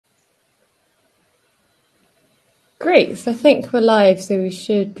Great, so I think we're live, so we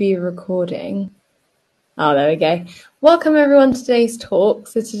should be recording. Oh, there we go. Welcome everyone to today's talk.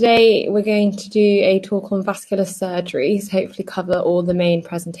 So today we're going to do a talk on vascular surgery, so hopefully cover all the main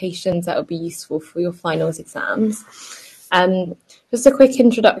presentations that will be useful for your finals exams. Just a quick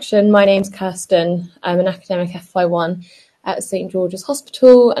introduction, my name's Kirsten. I'm an academic FY1 at St George's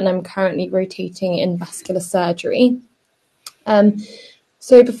Hospital, and I'm currently rotating in vascular surgery.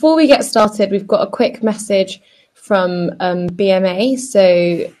 So before we get started, we've got a quick message from BMA.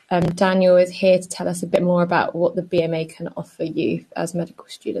 So Daniel is here to tell us a bit more about what the BMA can offer you as medical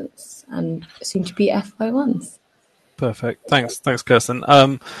students and soon to be FY1s. Perfect. Thanks, Kirsten.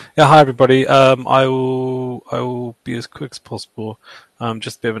 Yeah, hi everybody. I will be as quick as possible.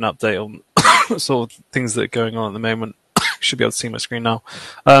 Just a bit of an update on sort of things that are going on at the moment. Should be able to see my screen now.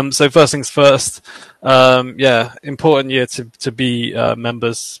 So first things first. Yeah, important year to be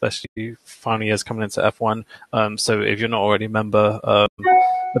members, especially final years coming into F1. So if you're not already a member, a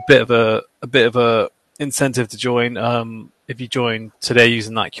bit of a incentive to join. If you join today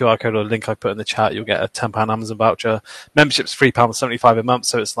using that QR code or link I put in the chat, you'll get a £10 Amazon voucher. Membership's £3.75 a month,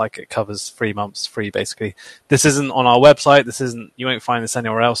 so it's like it covers 3 months free, basically. This isn't on our website. You won't find this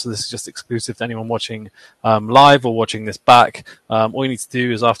anywhere else, so this is just exclusive to anyone watching live or watching this back. All you need to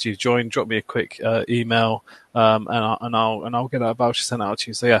do is after you've joined, drop me a quick email, and I'll get that voucher sent out to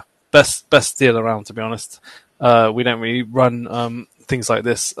you. So yeah, best deal around, to be honest. We don't really run things like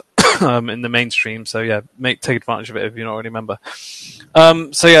this in the mainstream, so yeah, take advantage of it if you're not already a member.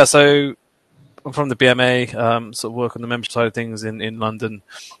 So I'm from the BMA, sort of work on the membership side of things in London.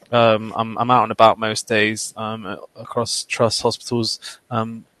 I'm out and about most days across trusts, hospitals, a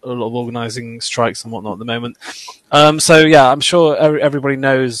lot of organising strikes and whatnot at the moment. So yeah, I'm sure everybody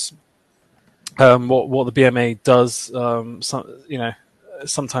knows what the BMA does.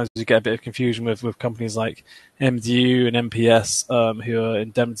 Sometimes you get a bit of confusion with companies like MDU and MPS, who are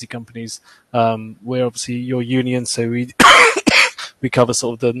indemnity companies. We're obviously your union, so we we cover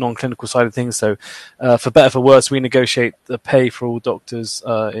sort of the non-clinical side of things. So for better for worse, we negotiate the pay for all doctors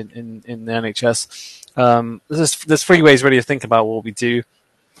in the NHS. There's three ways really to think about what we do.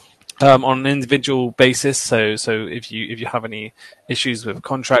 On an individual basis, so if you have any issues with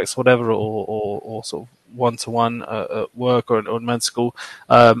contracts, whatever, or sort of one-to-one at work or in med school,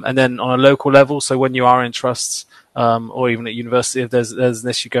 and then on a local level, so when you are in trusts or even at university, if there's an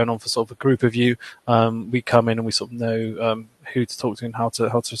issue going on for sort of a group of you, we come in and we sort of know who to talk to and how to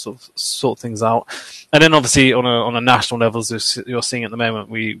sort of sort things out. And then obviously on a national level, as you're seeing at the moment,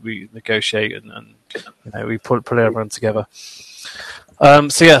 we negotiate and we pull everyone together.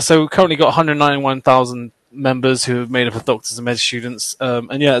 So we've currently got 191,000 members who have made up of doctors and med students.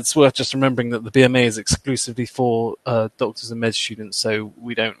 And yeah, it's worth just remembering that the BMA is exclusively for doctors and med students. So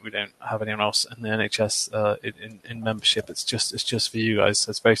we don't have anyone else in the NHS in membership. It's just for you guys. So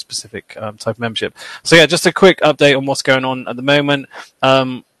it's a very specific type of membership. So yeah, just a quick update on what's going on at the moment.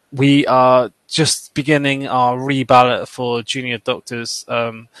 We are just beginning our reballot for junior doctors.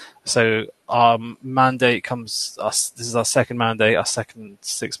 So our mandate this is our second mandate, our second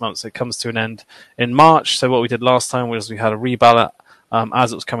 6 months. It comes to an end in March. So what we did last time was we had a reballot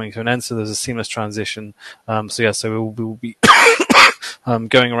as it was coming to an end. So there's a seamless transition. So we will be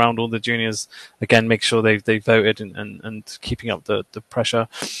going around all the juniors again, make sure they voted and keeping up the pressure.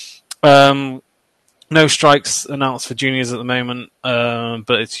 No strikes announced for juniors at the moment,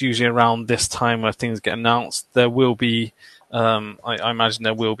 but it's usually around this time where things get announced. There will be, I imagine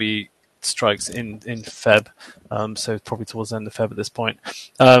there will be strikes in Feb, so probably towards the end of Feb at this point.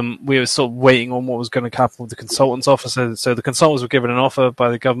 We were sort of waiting on what was going to happen with the consultants' offer. So the consultants were given an offer by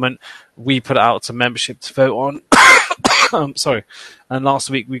the government. We put it out to membership to vote on. Sorry. And last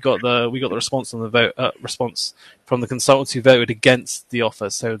week we got the response on the vote response from the consultants who voted against the offer.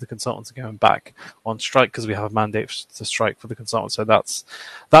 So the consultants are going back on strike because we have a mandate to strike for the consultants. So that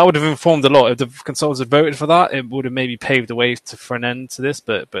would have informed a lot. If the consultants had voted for that, it would have maybe paved the way for an end to this.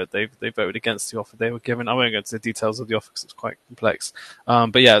 But they voted against the offer they were given. I won't go into the details of the offer because it's quite complex.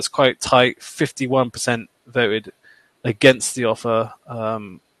 But yeah, it's quite tight. 51% voted against the offer.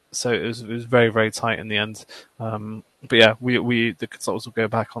 So it was very, very tight in the end. But yeah, the consultants will go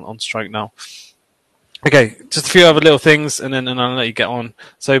back on strike now. Okay, just a few other little things, and I'll let you get on.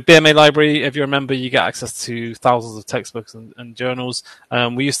 So BMA Library, if you're a member, you get access to thousands of textbooks and journals.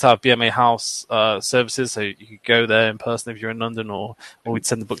 We used to have BMA House services, so you could go there in person if you're in London, or we'd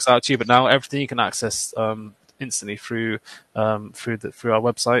send the books out to you. But now everything you can access instantly through our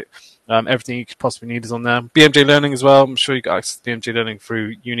website. Everything you could possibly need is on there. BMJ Learning as well. I'm sure you got access to BMJ Learning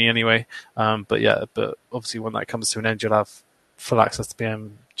through uni anyway. But obviously when that comes to an end, you'll have full access to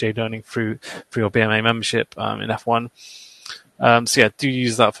BMJ learning through your BMA membership in F1. So yeah, do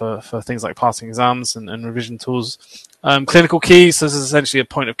use that for things like passing exams and revision tools. Clinical keys. So this is essentially a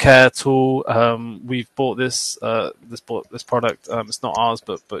point of care tool. We've bought this product. It's not ours,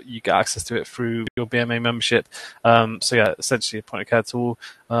 but you get access to it through your BMA membership. So yeah, essentially a point of care tool.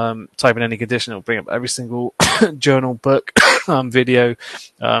 Type in any condition, it'll bring up every single journal, book, video,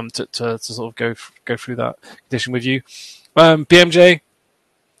 to sort of go through that condition with you. BMJ.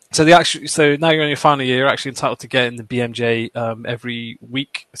 So now you're in your final year, you're actually entitled to get in the BMJ every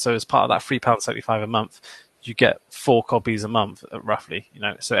week. So as part of that £3.75 a month, you get 4 copies a month, roughly.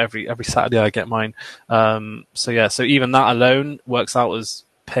 So every Saturday I get mine. So even that alone works out as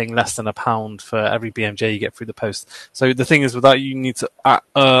paying less than £1 for every BMJ you get through the post. So the thing is, with that, you need to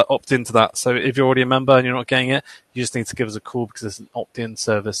opt into that. So if you're already a member and you're not getting it, you just need to give us a call, because it's an opt-in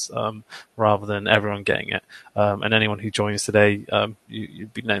service rather than everyone getting it. And anyone who joins today,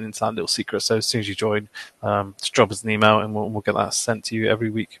 you'd be letting into that little secret. So as soon as you join, just drop us an email and we'll get that sent to you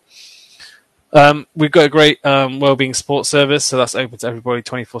every week. We've got a great wellbeing support service, so that's open to everybody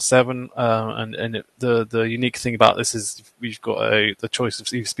 24/7. And the unique thing about this is we've got the choice of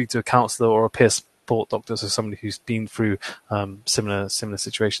either speak to a counsellor or a peer support doctor, so somebody who's been through similar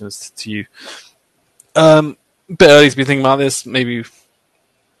situations to you. A bit early to be thinking about this, maybe,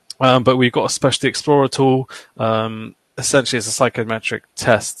 but we've got a Specialty Explorer tool. Essentially, it's a psychometric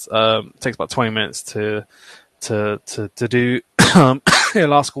test. It takes about 20 minutes to do.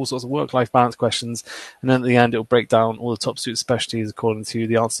 It'll ask all sorts of work-life balance questions, and then at the end it'll break down all the top suited specialties according to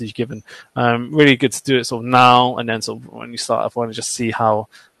the answers you've given. Really good to do it sort of now, and then sort of when you start off, want to just see how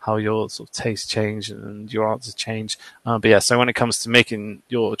your sort of tastes change and your answers change. But yeah, so when it comes to making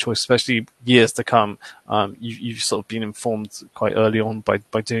your choice, especially years to come, you've sort of been informed quite early on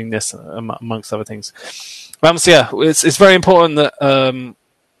by doing this, amongst other things. So yeah, it's very important that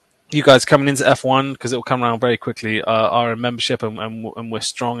you guys coming into F1, because it will come around very quickly, are a membership, and we're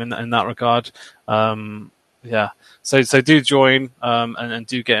strong in that regard. So do join and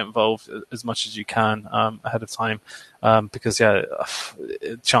do get involved as much as you can ahead of time, because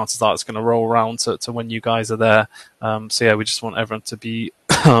chances are it's going to roll around to when you guys are there. We just want everyone to be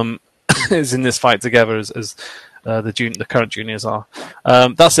is in this fight together as the current juniors are.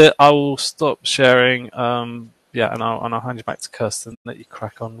 That's it. I will stop sharing. And I'll hand you back to Kirsten and let you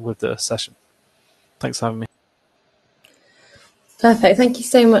crack on with the session. Thanks for having me. Perfect. Thank you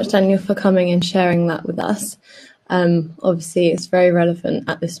so much, Daniel, for coming and sharing that with us. Obviously, it's very relevant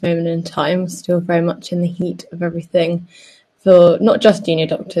at this moment in time, still very much in the heat of everything for not just junior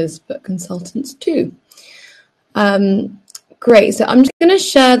doctors, but consultants too. Great. So I'm just going to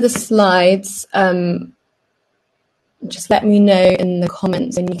share the slides. Just let me know in the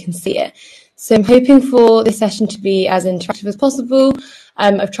comments when you can see it. So I'm hoping for this session to be as interactive as possible.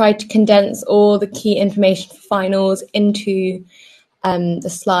 I've tried to condense all the key information for finals into the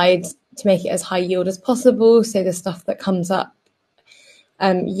slides to make it as high yield as possible. So the stuff that comes up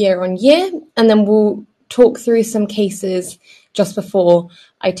year on year. And then we'll talk through some cases just before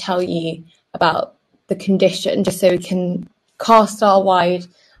I tell you about the condition, just so we can cast our wide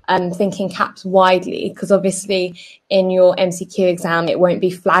thinking caps widely, because obviously in your MCQ exam it won't be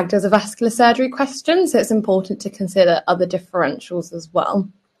flagged as a vascular surgery question, so it's important to consider other differentials as well.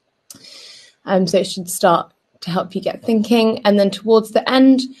 So it should start to help you get thinking, and then towards the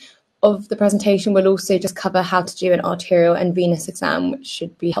end of the presentation we'll also just cover how to do an arterial and venous exam, which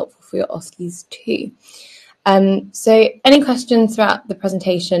should be helpful for your OSCEs too. So any questions throughout the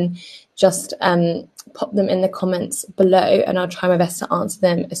presentation, just pop them in the comments below, and I'll try my best to answer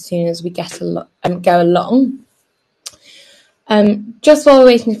them as soon as we go along. Just while we're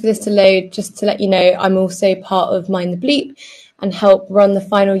waiting for this to load, just to let you know, I'm also part of Mind the Bleep and help run the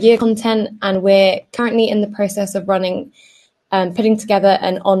final year content, and we're currently in the process of putting together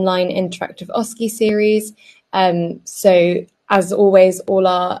an online interactive OSCE series. So as always, all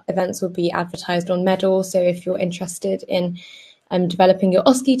our events will be advertised on Medal, so if you're interested in developing your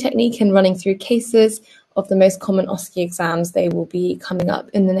OSCE technique and running through cases of the most common OSCE exams, they will be coming up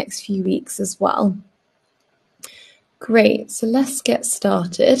in the next few weeks as well. Great, so let's get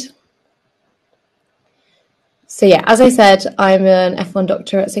started. So yeah, as I said, I'm an F1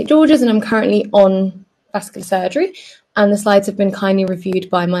 doctor at St George's and I'm currently on vascular surgery, and the slides have been kindly reviewed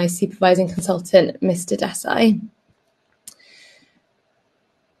by my supervising consultant, Mr. Desai.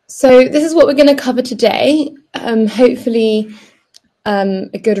 So this is what we're going to cover today, hopefully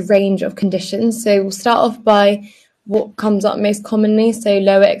a good range of conditions. So we'll start off by what comes up most commonly, so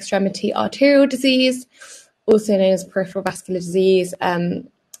lower extremity arterial disease, also known as peripheral vascular disease,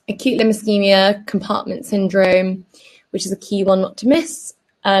 acute limb ischemia, compartment syndrome, which is a key one not to miss,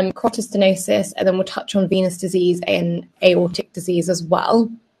 carotid stenosis, and then we'll touch on venous disease and aortic disease as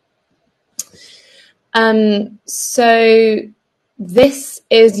well. So this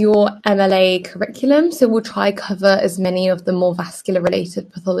is your MLA curriculum. So we'll try cover as many of the more vascular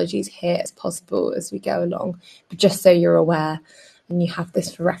related pathologies here as possible as we go along, but just so you're aware and you have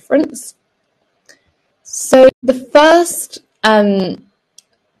this for reference. So the first topic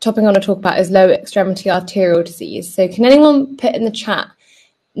I want to talk about is lower extremity arterial disease. So can anyone put in the chat,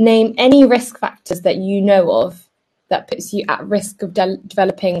 name any risk factors that you know of that puts you at risk of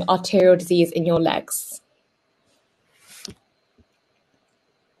developing arterial disease in your legs?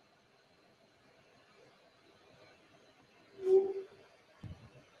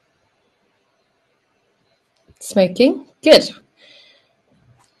 Smoking, good.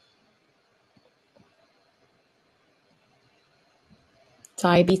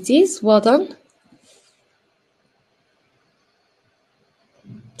 Diabetes, well done.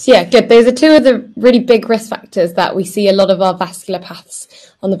 So yeah, good. Those are two of the really big risk factors that we see a lot of our vascular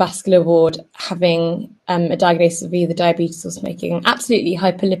paths on the vascular ward having a diagnosis of either diabetes or smoking. Absolutely,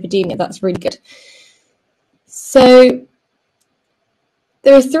 hyperlipidemia, that's really good. So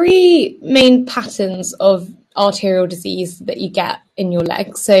there are three main patterns of arterial disease that you get in your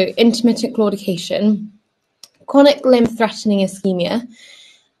legs. So intermittent claudication, chronic limb-threatening ischemia,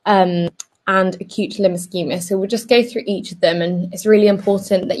 and acute limb ischemia. So we'll just go through each of them, and it's really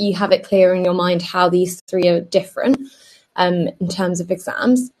important that you have it clear in your mind how these three are different in terms of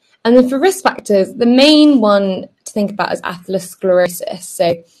exams. And then for risk factors, the main one to think about is atherosclerosis,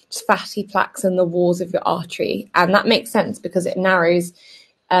 so just fatty plaques in the walls of your artery. And that makes sense because it narrows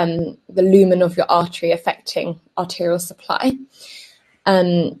the lumen of your artery, affecting arterial supply.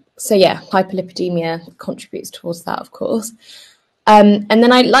 So yeah, hyperlipidemia contributes towards that, of course. And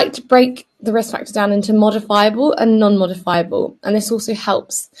then I like to break the risk factor down into modifiable and non-modifiable. And this also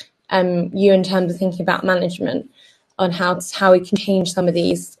helps you in terms of thinking about management on how we can change some of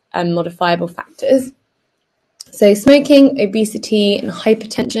these modifiable factors. So smoking, obesity, and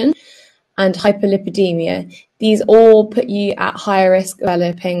hypertension and hyperlipidemia, these all put you at higher risk of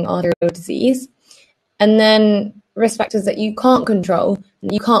developing arterial disease. And then risk factors that you can't control,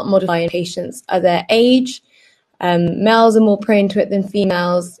 you can't modify in patients, are their age. Males are more prone to it than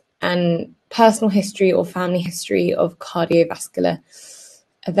females, and personal history or family history of cardiovascular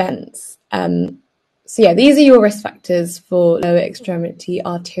events. So yeah, these are your risk factors for lower extremity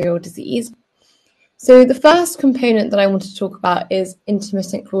arterial disease. So the first component that I want to talk about is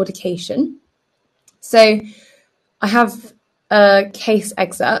intermittent claudication. So I have a case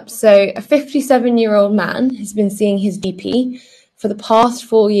excerpt. So a 57-year-old man has been seeing his GP for the past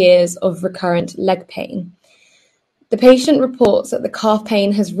 4 years of recurrent leg pain. The patient reports that the calf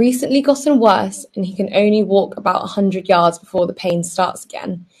pain has recently gotten worse and he can only walk about 100 yards before the pain starts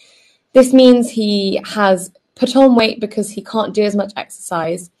again. This means he has put on weight because he can't do as much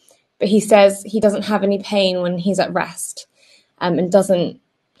exercise, but he says he doesn't have any pain when he's at rest and doesn't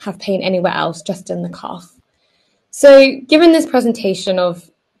have pain anywhere else, just in the calf. So given this presentation of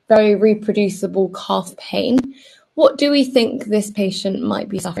very reproducible calf pain, what do we think this patient might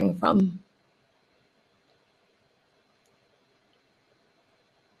be suffering from?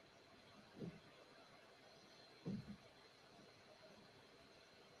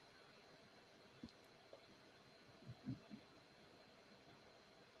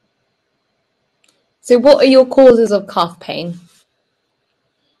 So what are your causes of calf pain?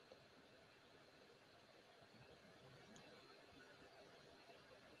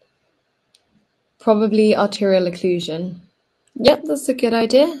 Probably arterial occlusion. Yep, that's a good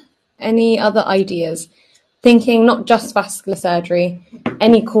idea. Any other ideas? Thinking not just vascular surgery,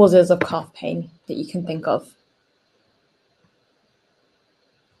 any causes of calf pain that you can think of.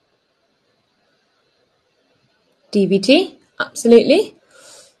 DVT, absolutely.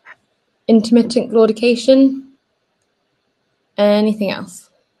 Intermittent claudication. Anything else?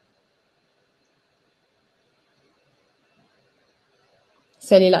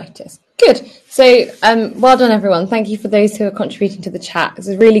 Cellulitis. Good. So well done, everyone. Thank you for those who are contributing to the chat. It's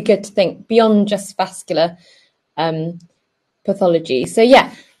really good to think beyond just vascular pathology. So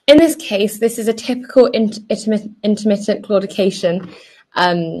yeah, in this case, this is a typical intermittent claudication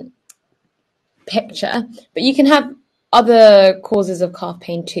picture, but you can have other causes of calf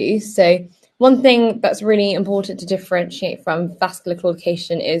pain too. So one thing that's really important to differentiate from vascular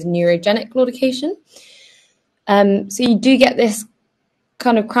claudication is neurogenic claudication. So you do get this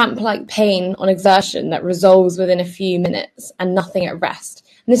kind of cramp-like pain on exertion that resolves within a few minutes and nothing at rest.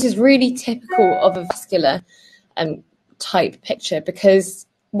 And this is really typical of a vascular type picture, because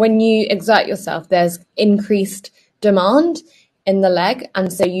when you exert yourself, there's increased demand in the leg,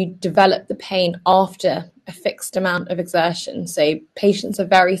 and so you develop the pain after a fixed amount of exertion. So patients are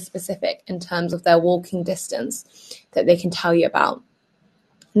very specific in terms of their walking distance that they can tell you about.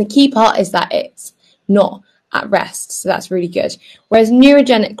 And the key part is that it's not at rest, so that's really good. Whereas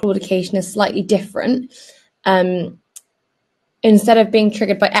neurogenic claudication is slightly different. Instead of being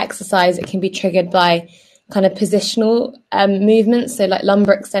triggered by exercise, it can be triggered by kind of positional movements. So like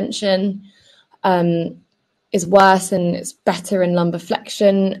lumbar extension is worse and it's better in lumbar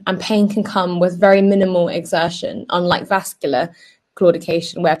flexion, and pain can come with very minimal exertion, unlike vascular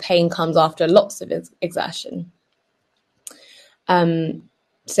claudication where pain comes after lots of exertion.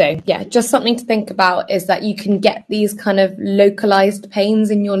 So yeah, just something to think about is that you can get these kind of localized pains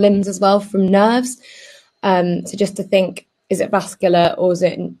in your limbs as well from nerves. So just to think, is it vascular or is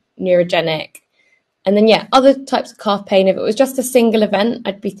it neurogenic? And then, yeah, other types of calf pain, if it was just a single event,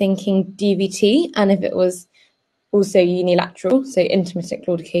 I'd be thinking DVT. And if it was also unilateral, so intermittent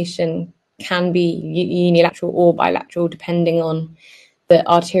claudication can be unilateral or bilateral, depending on the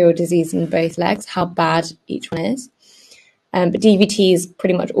arterial disease in both legs, how bad each one is. But DVT is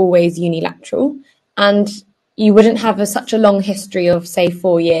pretty much always unilateral. And you wouldn't have such a long history of, say,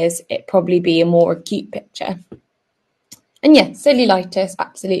 4 years. It'd probably be a more acute picture. And yeah, cellulitis,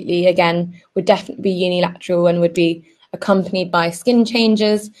 absolutely, again, would definitely be unilateral and would be accompanied by skin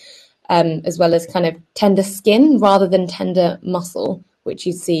changes, as well as kind of tender skin rather than tender muscle, which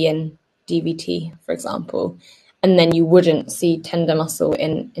you see in DVT, for example. And then you wouldn't see tender muscle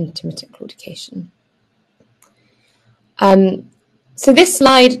in intermittent claudication. So this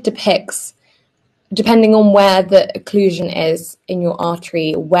slide depicts, depending on where the occlusion is in your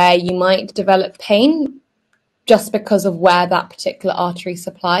artery, where you might develop pain just because of where that particular artery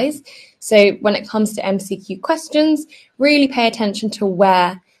supplies. So when it comes to MCQ questions, really pay attention to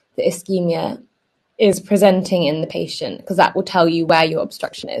where the ischemia is presenting in the patient, because that will tell you where your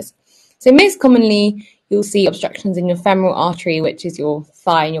obstruction is. So most commonly, you'll see obstructions in your femoral artery, which is your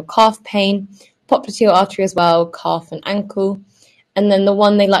thigh and your calf pain, popliteal artery as well, calf and ankle. And then the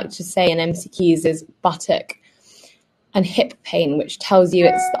one they like to say in MCQs is buttock and hip pain, which tells you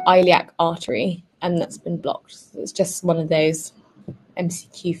it's the iliac artery and that's been blocked. So it's just one of those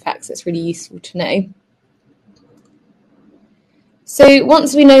MCQ facts that's really useful to know. So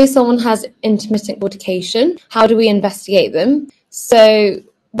once we know someone has intermittent claudication, how do we investigate them? So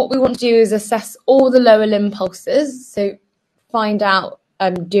what we want to do is assess all the lower limb pulses. So find out,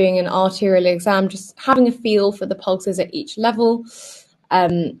 doing an arterial exam, just having a feel for the pulses at each level,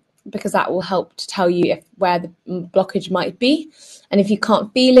 because that will help to tell you where the blockage might be. And if you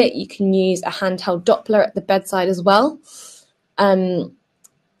can't feel it, you can use a handheld Doppler at the bedside as well.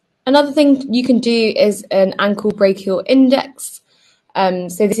 Another thing you can do is an ankle brachial index. So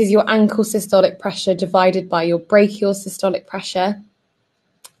this is your ankle systolic pressure divided by your brachial systolic pressure.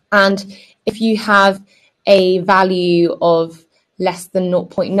 And if you have a value of less than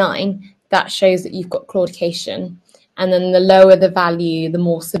 0.9, that shows that you've got claudication. And then the lower the value, the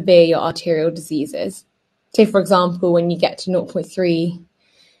more severe your arterial disease is. So for example, when you get to 0.3,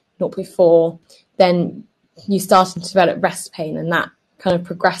 0.4, then you start to develop rest pain, and that kind of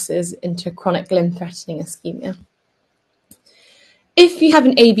progresses into chronic limb-threatening ischemia. If you have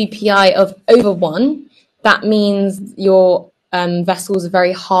an ABPI of over 1, that means your vessels are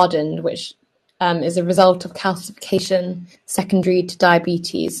very hardened, which is a result of calcification secondary to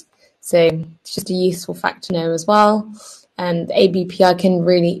diabetes. So it's just a useful fact to know as well. And the ABPI can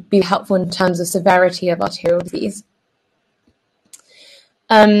really be helpful in terms of severity of arterial disease.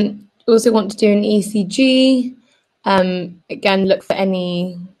 Also want to do an ECG. Again, look for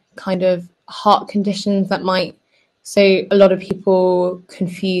any kind of heart conditions that might. So a lot of people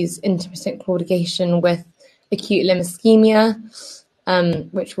confuse intermittent claudication with acute limb ischemia,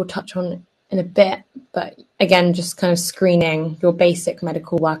 which we'll touch on in a bit. But again, just kind of screening your basic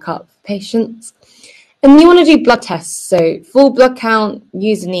medical workup for patients. And you want to do blood tests. So full blood count,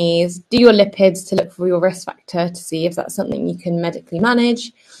 use an ease, do your lipids to look for your risk factor to see if that's something you can medically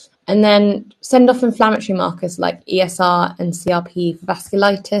manage. And then send off inflammatory markers like ESR and CRP for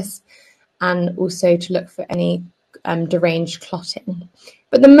vasculitis, and also to look for any deranged clotting.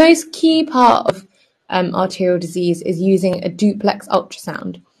 But the most key part of arterial disease is using a duplex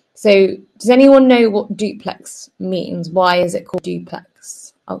ultrasound. So does anyone know what duplex means? Why is it called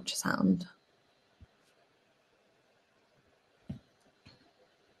duplex ultrasound?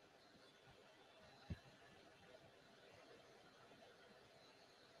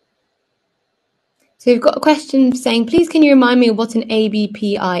 So we've got a question saying, please can you remind me of what an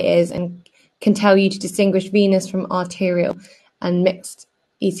ABPI is and can tell you to distinguish venous from arterial and mixed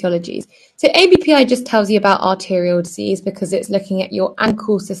etiologies. So ABPI just tells you about arterial disease because it's looking at your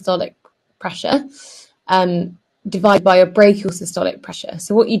ankle systolic pressure divided by your brachial systolic pressure.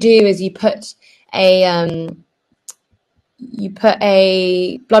 So what you do is you put a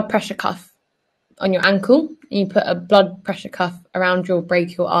blood pressure cuff on your ankle, and you put a blood pressure cuff around your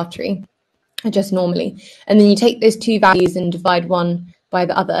brachial artery, just normally. And then you take those two values and divide one by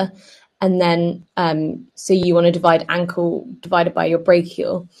the other. And then, so you want to divide ankle divided by your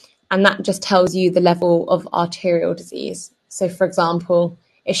brachial. And that just tells you the level of arterial disease. So for example,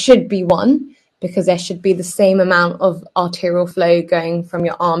 it should be 1 because there should be the same amount of arterial flow going from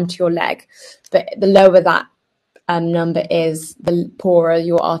your arm to your leg. But the lower that number is, the poorer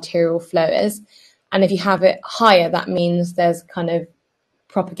your arterial flow is. And if you have it higher, that means there's kind of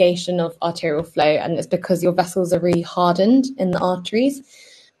propagation of arterial flow, and it's because your vessels are really hardened in the arteries.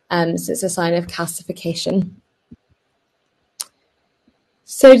 So it's a sign of calcification.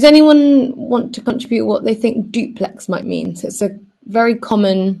 So does anyone want to contribute what they think duplex might mean? So it's a very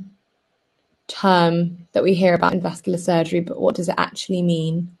common term that we hear about in vascular surgery, but what does it actually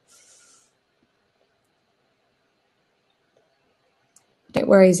mean? Don't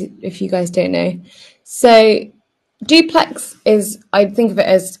worry if you guys don't know. So duplex is, I think of it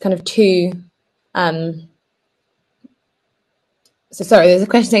as kind of two. So sorry, there's a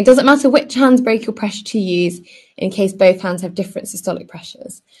question saying, does it matter which hand's brachial pressure to use in case both hands have different systolic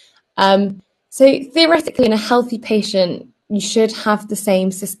pressures? So theoretically, in a healthy patient, you should have the same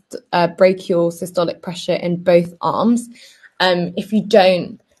brachial systolic pressure in both arms. If you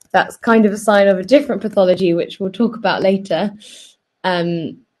don't, that's kind of a sign of a different pathology, which we'll talk about later.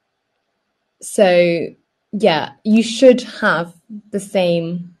 So yeah, you should have the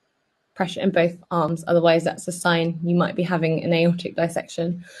same pressure in both arms. Otherwise, that's a sign you might be having an aortic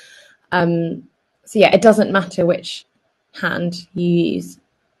dissection. So yeah, it doesn't matter which hand you use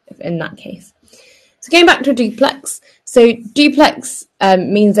in that case. So going back to a duplex. So duplex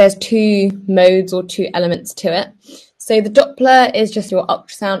means there's two modes or two elements to it. So the Doppler is just your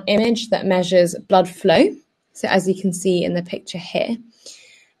ultrasound image that measures blood flow. So as you can see in the picture here.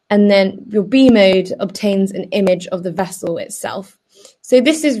 And then your B mode obtains an image of the vessel itself. So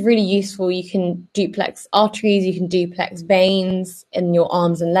this is really useful. You can duplex arteries, you can duplex veins in your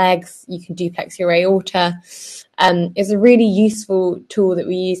arms and legs, you can duplex your aorta. It's a really useful tool that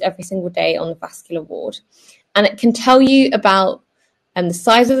we use every single day on the vascular ward. And it can tell you about the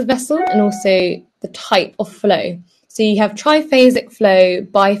size of the vessel and also the type of flow. So you have triphasic flow,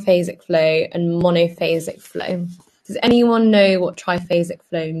 biphasic flow, and monophasic flow. Does anyone know what triphasic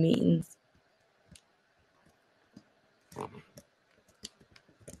flow means?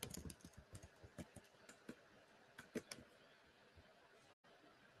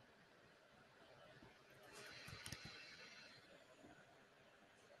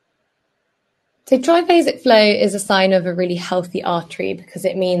 So triphasic flow is a sign of a really healthy artery because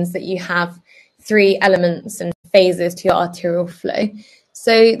it means that you have 3 elements and phases to your arterial flow.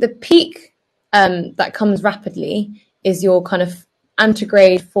 So the peak that comes rapidly is your kind of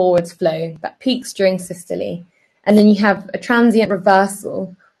antegrade forwards flow that peaks during systole. And then you have a transient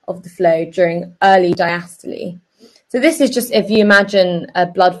reversal of the flow during early diastole. So this is just if you imagine a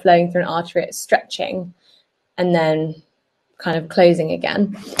blood flowing through an artery, it's stretching and then kind of closing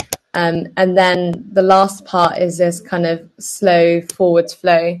again. And then the last part is this kind of slow forwards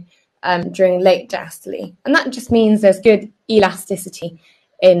flow during late diastole. And that just means there's good elasticity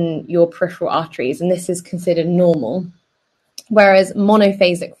in your peripheral arteries, and this is considered normal. Whereas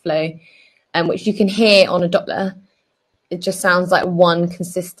monophasic flow, which you can hear on a Doppler, it just sounds like one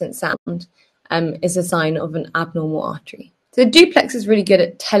consistent sound, is a sign of an abnormal artery. So the duplex is really good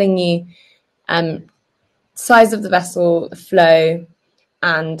at telling you size of the vessel, the flow,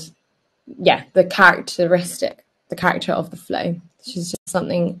 and yeah, the character of the flow, which is just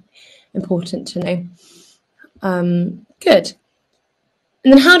something important to know. Good.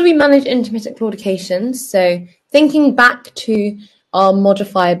 And then how do we manage intermittent claudication? So thinking back to our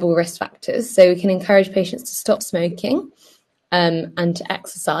modifiable risk factors, so we can encourage patients to stop smoking and to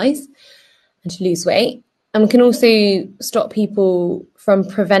exercise and to lose weight. And we can also stop people from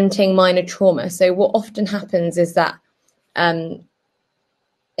preventing minor trauma. So what often happens is that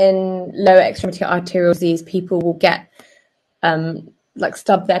in lower extremity arterial disease, people will get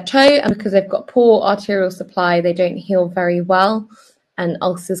stub their toe, and because they've got poor arterial supply, they don't heal very well, and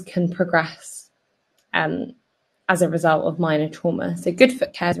ulcers can progress as a result of minor trauma. So good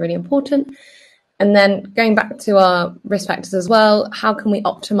foot care is really important. And then going back to our risk factors as well, how can we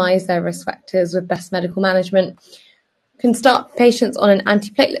optimize their risk factors with best medical management? We can start patients on an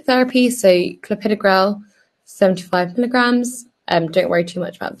antiplatelet therapy, so clopidogrel, 75 milligrams, don't worry too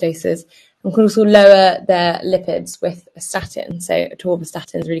much about the doses. And can also lower their lipids with a statin. So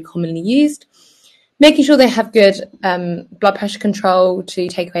atorvastatin is really commonly used. Making sure they have good blood pressure control to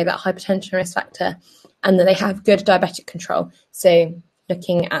take away that hypertension risk factor, and that they have good diabetic control. So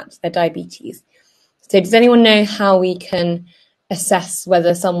looking at their diabetes. So does anyone know how we can assess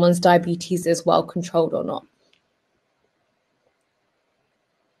whether someone's diabetes is well controlled or not?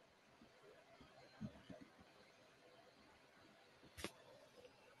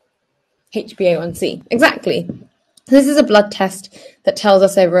 HbA1c, exactly. This is a blood test that tells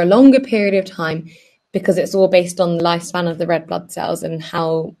us over a longer period of time, because it's all based on the lifespan of the red blood cells and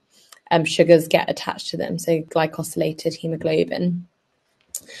how sugars get attached to them, so glycosylated hemoglobin.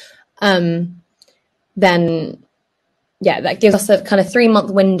 Then, yeah, that gives us a kind of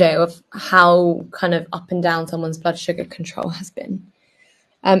 3-month window of how kind of up and down someone's blood sugar control has been.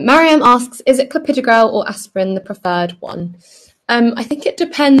 Mariam asks, is it clopidogrel or aspirin the preferred one? I think it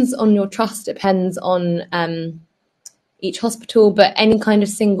depends on your trust, depends on each hospital, but any kind of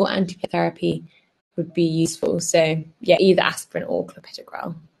single antiplatelet therapy would be useful. So yeah, either aspirin or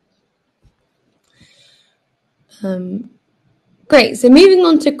clopidogrel. Great, so moving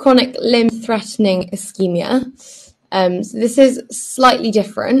on to chronic limb-threatening ischemia. So this is slightly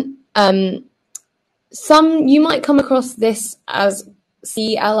different. You might come across this as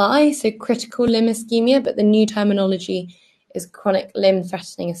CLI, so critical limb ischemia, but the new terminology is chronic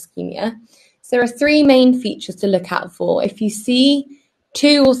limb-threatening ischemia. So there are 3 main features to look out for. If you see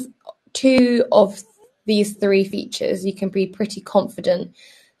two of these 3 features, you can be pretty confident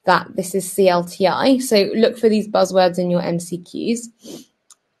that this is CLTI. So look for these buzzwords in your MCQs.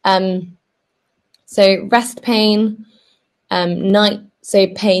 So rest pain, night, so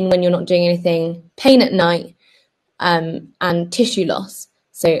pain when you're not doing anything, pain at night, and tissue loss,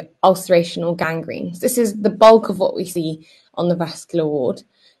 so ulceration or gangrene. So this is the bulk of what we see on the vascular ward.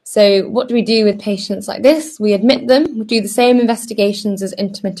 So what do we do with patients like this? We admit them, we do the same investigations as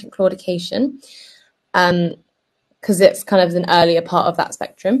intermittent claudication, because it's kind of an earlier part of that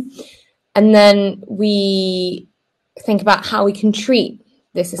spectrum. And then we think about how we can treat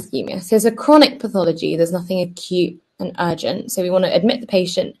this ischemia. So it's a chronic pathology, there's nothing acute and urgent. So we want to admit the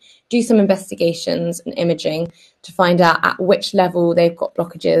patient, do some investigations and imaging to find out at which level they've got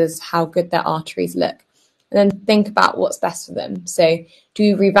blockages, how good their arteries look, and then think about what's best for them. So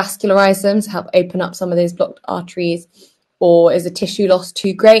do we revascularize them to help open up some of those blocked arteries? Or is the tissue loss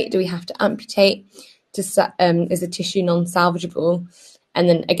too great? Do we have to amputate? Is the tissue non-salvageable? And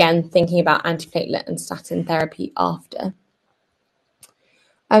then again, thinking about antiplatelet and statin therapy after.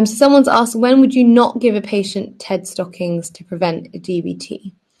 So someone's asked, when would you not give a patient TED stockings to prevent a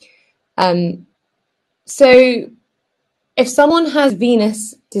DVT? So if someone has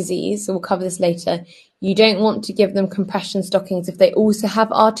venous disease, so we'll cover this later, you don't want to give them compression stockings if they also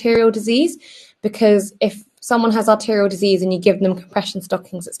have arterial disease, because if someone has arterial disease and you give them compression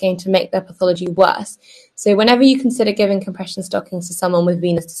stockings, it's going to make their pathology worse. So whenever you consider giving compression stockings to someone with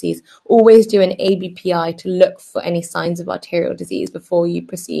venous disease, always do an ABPI to look for any signs of arterial disease before you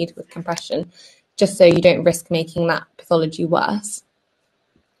proceed with compression, just so you don't risk making that pathology worse.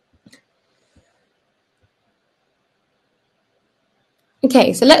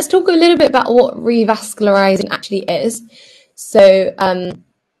 Okay, so let's talk a little bit about what revascularizing actually is. So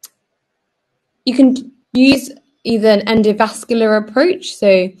you can use either an endovascular approach,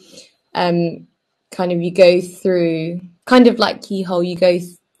 so kind of you go through, kind of like keyhole, you go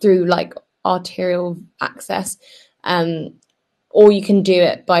through like arterial access, or you can do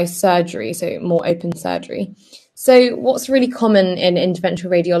it by surgery, so more open surgery. So what's really common in interventional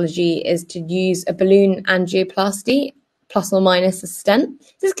radiology is to use a balloon angioplasty plus or minus a stent.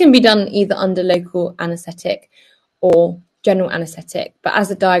 This can be done either under local anaesthetic or general anaesthetic, but as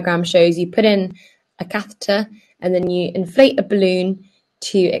the diagram shows, you put in a catheter and then you inflate a balloon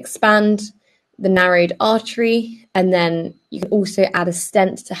to expand the narrowed artery, and then you can also add a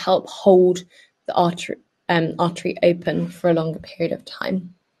stent to help hold the artery open for a longer period of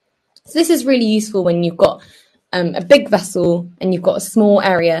time. So this is really useful when you've got a big vessel and you've got a small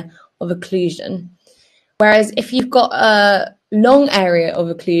area of occlusion. Whereas if you've got a long area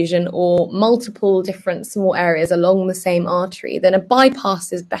of occlusion or multiple different small areas along the same artery, then a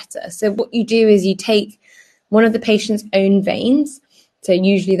bypass is better. So what you do is you take one of the patient's own veins, so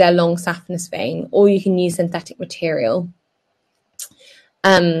usually their long saphenous vein, or you can use synthetic material.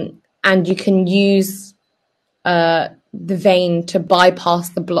 And you can use the vein to bypass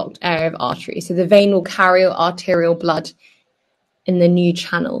the blocked area of artery. So the vein will carry arterial blood in the new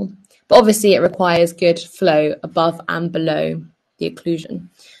channel. But obviously it requires good flow above and below the occlusion.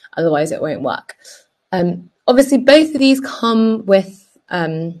 Otherwise it won't work. Obviously, both of these come with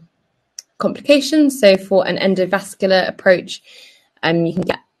complications. So for an endovascular approach, you can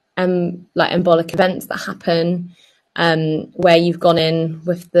get like embolic events that happen where you've gone in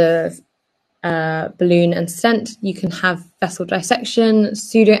with the balloon and stent. You can have vessel dissection,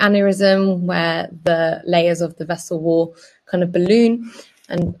 pseudoaneurysm, where the layers of the vessel wall kind of balloon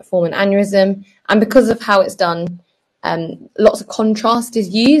and form an aneurysm. And because of how it's done, lots of contrast is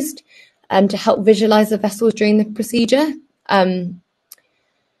used to help visualize the vessels during the procedure.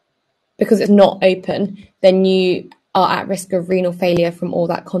 Because it's not open, then you are at risk of renal failure from all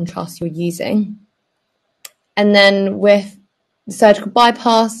that contrast you're using. And then with the surgical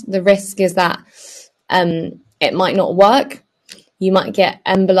bypass, the risk is that it might not work. You might get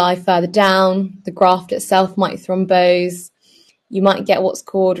emboli further down. The graft itself might thrombose. You might get what's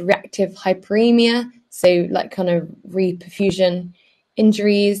called reactive hyperemia, so like kind of reperfusion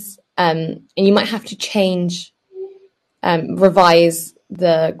injuries. And you might have to change, revise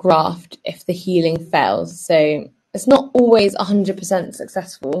the graft if the healing fails. So it's not always 100%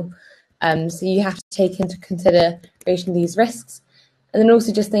 successful. So you have to take into consideration these risks. And then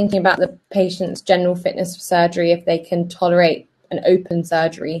also just thinking about the patient's general fitness for surgery, if they can tolerate an open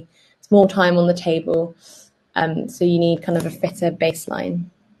surgery. It's more time on the table. So you need kind of a fitter baseline.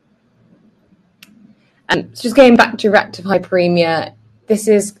 So just going back to reactive hyperemia, this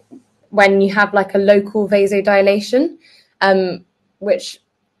is when you have like a local vasodilation, which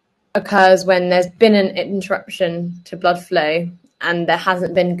occurs when there's been an interruption to blood flow and there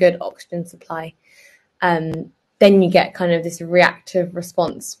hasn't been good oxygen supply. Then you get kind of this reactive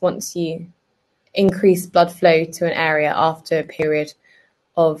response once you increase blood flow to an area after a period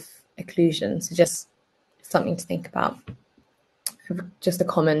of occlusion. So just something to think about, just a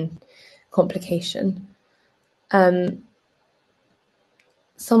common complication.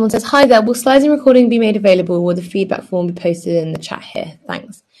 Someone says, hi there, will slides and recording be made available, or will the feedback form be posted in the chat here?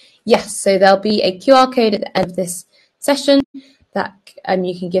 Thanks. Yes, so there'll be a QR code at the end of this session that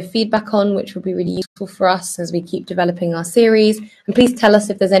you can give feedback on, which will be really useful for us as we keep developing our series. And please tell us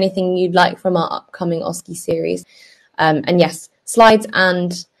if there's anything you'd like from our upcoming OSCE series. And yes, slides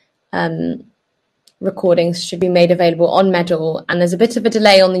and recordings should be made available on Medal. And there's a bit of a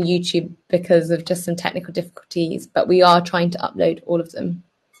delay on the YouTube because of just some technical difficulties, but we are trying to upload all of them.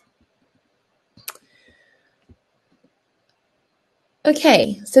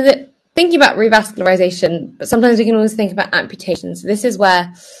 Okay, so thinking about revascularization, but sometimes we can always think about amputation. So this is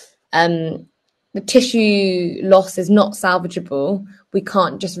where the tissue loss is not salvageable. We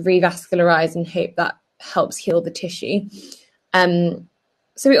can't just revascularize and hope that helps heal the tissue. So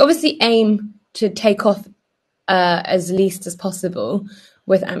we obviously aim to take off as least as possible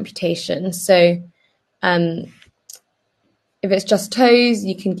with amputation. So if it's just toes,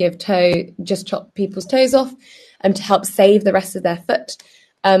 you can give just chop people's toes off to help save the rest of their foot.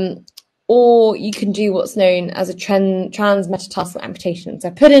 Or you can do what's known as a transmetatarsal amputation. So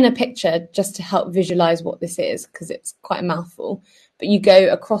I put in a picture just to help visualize what this is, because it's quite a mouthful. But you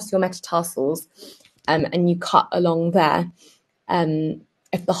go across your metatarsals and you cut along there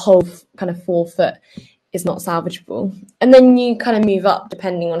if the whole kind of forefoot is not salvageable. And then you kind of move up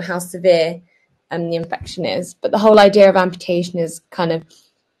depending on how severe the infection is. But the whole idea of amputation is kind of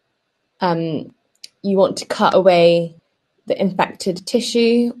you want to cut away the infected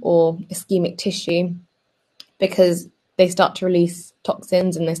tissue or ischemic tissue because they start to release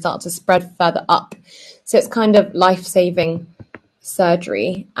toxins and they start to spread further up. So it's kind of life-saving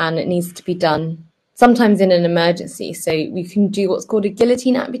surgery, and it needs to be done sometimes in an emergency. So you can do what's called a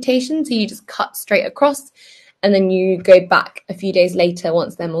guillotine amputation. So you just cut straight across and then you go back a few days later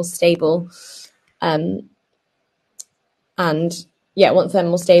once they're more stable. Once they're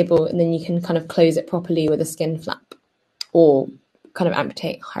more stable, and then you can kind of close it properly with a skin flap or kind of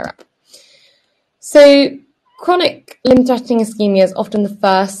amputate higher up. So chronic limb-threatening ischemia is often the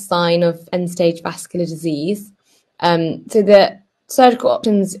first sign of end-stage vascular disease. So the surgical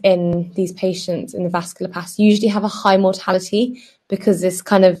options in these patients in the vascular path usually have a high mortality because it's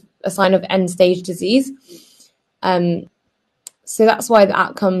kind of a sign of end-stage disease. So that's why the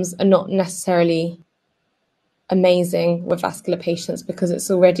outcomes are not necessarily amazing with vascular patients, because it's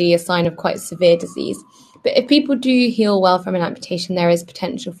already a sign of quite severe disease. But if people do heal well from an amputation, there is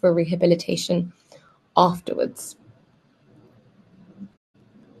potential for rehabilitation afterwards.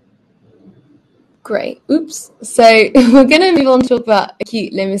 Great. Oops. So we're going to move on to talk about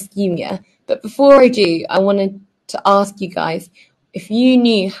acute limb ischemia. But before I do, I wanted to ask you guys if you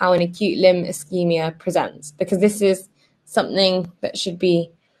knew how an acute limb ischemia presents, because this is something that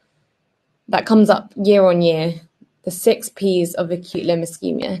comes up year on year the 6 Ps of acute limb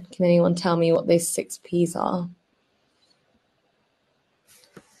ischemia. Can anyone tell me what those 6 Ps are?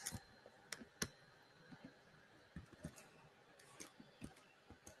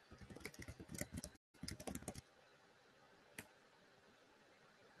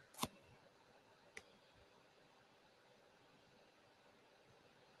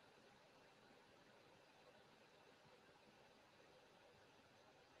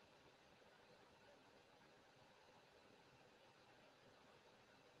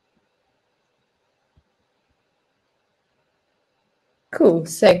 Cool.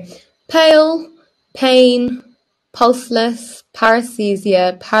 So pale, pain, pulseless,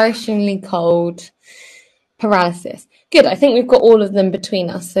 paresthesia, perishingly cold, paralysis. Good. I think we've got all of them between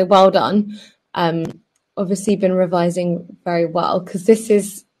us. So well done. Obviously been revising very well, because this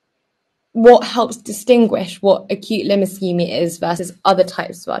is what helps distinguish what acute limb ischemia is versus other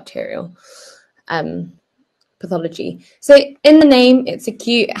types of arterial pathology. So in the name, it's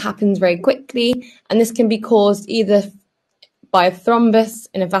acute, it happens very quickly, and this can be caused either by a thrombus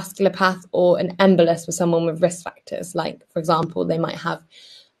in a vascular path or an embolus for someone with risk factors. Like, for example, they might have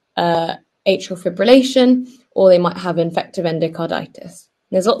atrial fibrillation, or they might have infective endocarditis.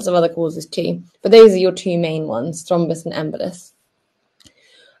 There's lots of other causes too, but those are your two main ones, thrombus and embolus.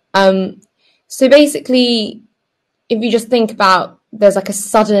 So basically, if you just think about, there's like a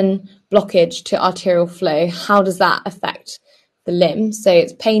sudden blockage to arterial flow, how does that affect the limb? So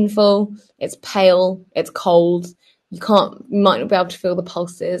it's painful, it's pale, it's cold, you might not be able to feel the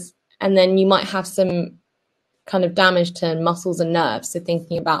pulses, and then you might have some kind of damage to muscles and nerves. So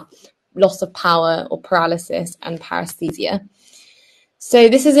thinking about loss of power or paralysis and paresthesia. So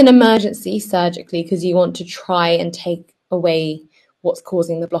this is an emergency surgically, because you want to try and take away what's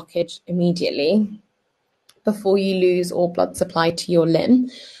causing the blockage immediately before you lose all blood supply to your limb.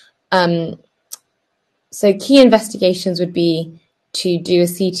 So key investigations would be to do a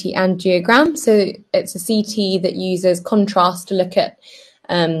CT angiogram. So it's a CT that uses contrast to look at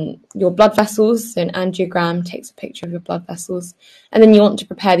your blood vessels. So an angiogram takes a picture of your blood vessels. And then you want to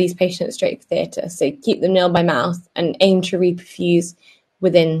prepare these patients straight for theatre. So keep them nil by mouth and aim to reperfuse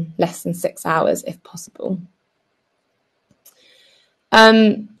within less than 6 hours if possible.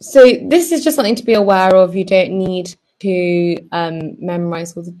 So this is just something to be aware of. You don't need to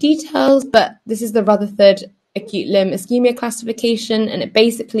memorize all the details, but this is the Rutherford acute limb ischemia classification, and it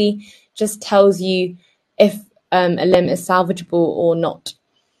basically just tells you if a limb is salvageable or not.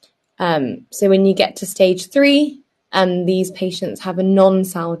 So when you get to stage 3, these patients have a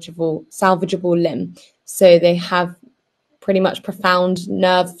non-salvageable limb. So they have pretty much profound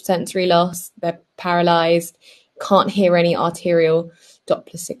nerve sensory loss, they're paralyzed, can't hear any arterial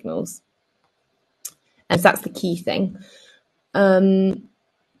Doppler signals. And so that's the key thing.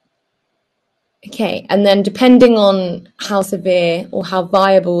 Okay, and then depending on how severe or how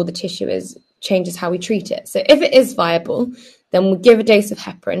viable the tissue is, changes how we treat it. So if it is viable, then we'll give a dose of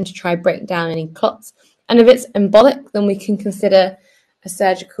heparin to try break down any clots. And if it's embolic, then we can consider a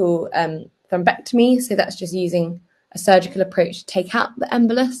surgical thrombectomy. So that's just using a surgical approach to take out the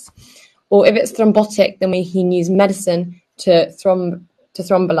embolus. Or if it's thrombotic, then we can use medicine to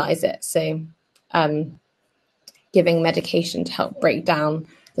thrombolize it. So giving medication to help break down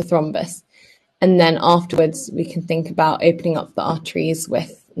the thrombus. And then afterwards, we can think about opening up the arteries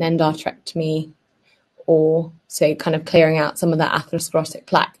with an endarterectomy, or so kind of clearing out some of that atherosclerotic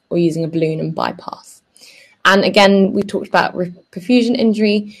plaque, or using a balloon and bypass. And again, we talked about perfusion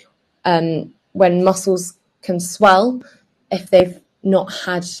injury, when muscles can swell if they've not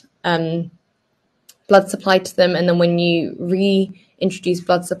had blood supply to them, and then when you reintroduce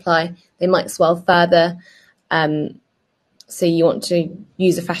blood supply, they might swell further. So you want to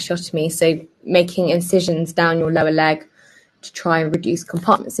use a fasciotomy, so making incisions down your lower leg to try and reduce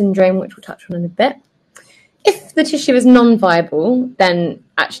compartment syndrome, which we'll touch on in a bit. If the tissue is non-viable, then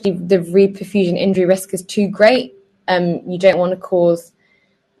actually the reperfusion injury risk is too great. You don't want to cause,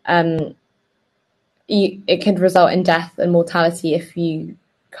 it could result in death and mortality if you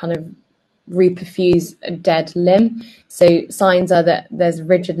kind of reperfuse a dead limb. So signs are that there's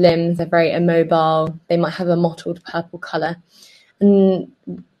rigid limbs, they're very immobile, they might have a mottled purple colour. And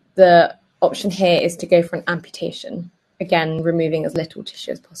the option here is to go for an amputation, again, removing as little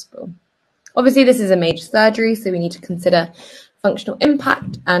tissue as possible. Obviously, this is a major surgery, so we need to consider functional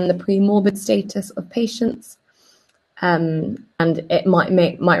impact and the pre-morbid status of patients. And it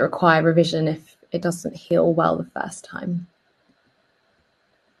might require revision if it doesn't heal well the first time.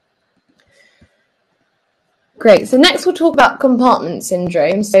 Great, so next we'll talk about compartment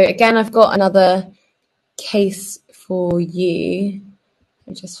syndrome. So again, I've got another case for you.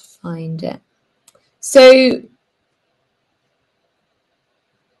 Let me just find it. So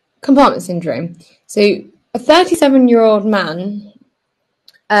compartment syndrome. So a 37-year-old man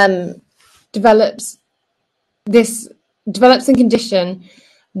develops a condition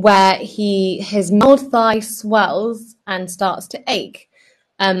where his mild thigh swells and starts to ache.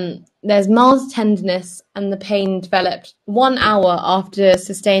 There's mild tenderness, and the pain developed 1 hour after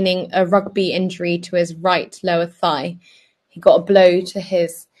sustaining a rugby injury to his right lower thigh. He got a blow to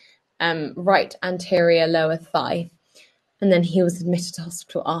his right anterior lower thigh, and then he was admitted to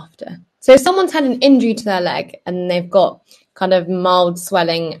hospital after. So if someone's had an injury to their leg and they've got kind of mild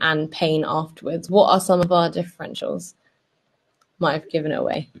swelling and pain afterwards, what are some of our differentials? Might have given it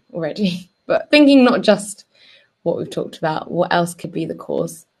away already, but thinking not just what we've talked about, what else could be the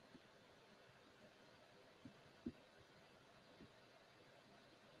cause?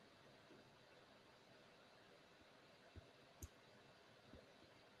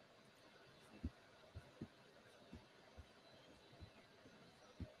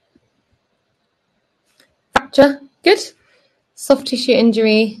 Fracture, good. Soft tissue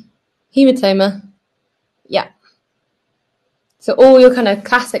injury, hematoma, yeah. So all your kind of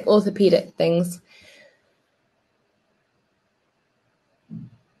classic orthopedic things.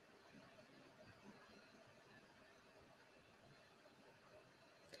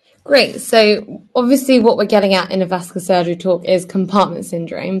 Great. So obviously what we're getting at in a vascular surgery talk is compartment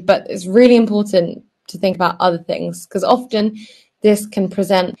syndrome, but it's really important to think about other things because often this can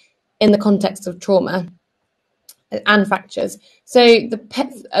present in the context of trauma and fractures. So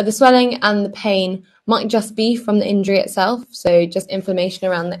the swelling and the pain might just be from the injury itself. So just inflammation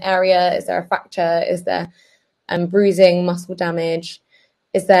around the area. Is there a fracture? Is there bruising, muscle damage?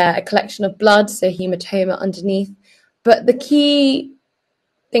 Is there a collection of blood? So hematoma underneath. But the key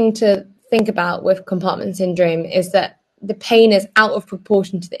thing to think about with compartment syndrome is that the pain is out of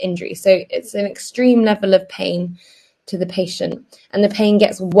proportion to the injury. So it's an extreme level of pain to the patient, and the pain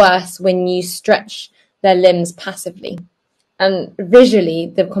gets worse when you stretch their limbs passively. And visually,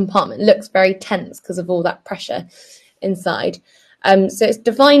 the compartment looks very tense because of all that pressure inside. So it's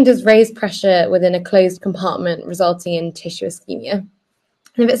defined as raised pressure within a closed compartment resulting in tissue ischemia.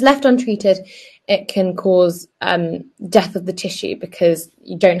 And if it's left untreated, it can cause death of the tissue because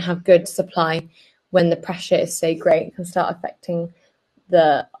you don't have good supply when the pressure is so great. It can start affecting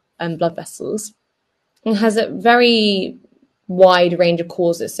the blood vessels. It has a very wide range of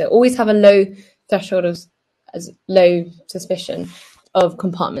causes. So always have a low threshold of low suspicion of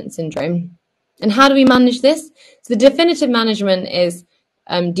compartment syndrome. And how do we manage this? So the definitive management is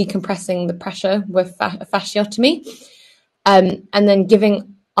decompressing the pressure with fasciotomy, and then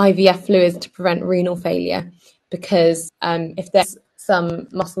giving IVF fluids to prevent renal failure, because if there's some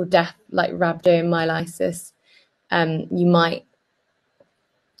muscle death like rhabdomyolysis, you might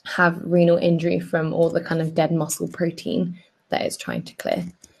have renal injury from all the kind of dead muscle protein that it's trying to clear.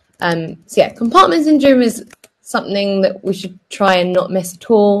 So yeah, compartment syndrome is something that we should try and not miss at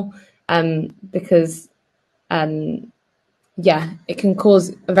all, because yeah, it can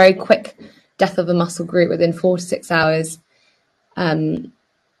cause a very quick death of the muscle group within 4 to 6 hours.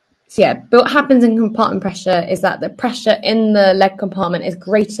 So yeah, but what happens in compartment pressure is that the pressure in the leg compartment is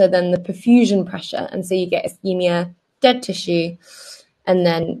greater than the perfusion pressure, and so you get ischemia, dead tissue, and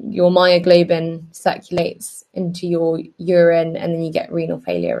then your myoglobin circulates into your urine, and then you get renal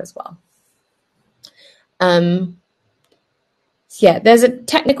failure as well. So yeah, there's a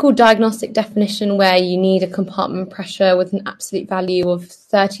technical diagnostic definition where you need a compartment pressure with an absolute value of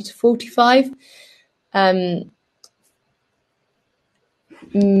 30 to 45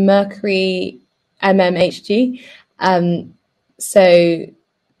 mercury mmHg. So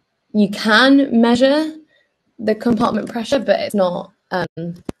you can measure the compartment pressure, but it's not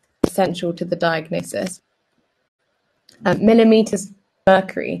essential to the diagnosis. Millimeters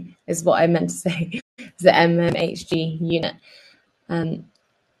mercury is what I meant to say. It's the mmHg unit.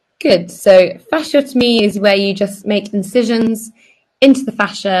 Good. So fasciotomy is where you just make incisions into the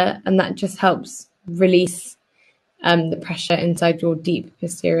fascia, and that just helps release the pressure inside your deep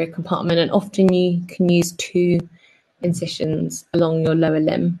posterior compartment. And often you can use 2 incisions along your lower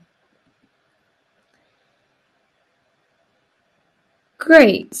limb.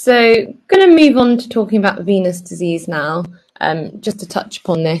 Great. So going to move on to talking about venous disease now, just to touch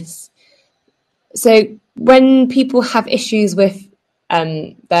upon this. So when people have issues with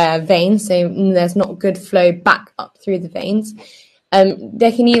their veins, so there's not good flow back up through the veins,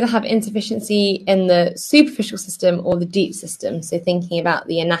 they can either have insufficiency in the superficial system or the deep system. So thinking about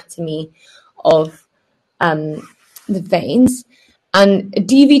the anatomy of the veins. And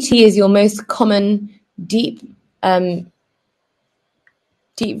DVT is your most common deep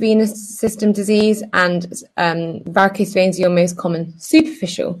deep venous system disease, and varicose veins are your most common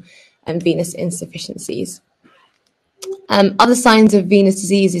superficial venous insufficiencies. Other signs of venous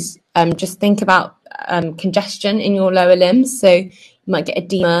disease is just think about congestion in your lower limbs. So you might get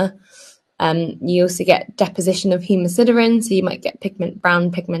edema. You also get deposition of hemosiderin, so you might get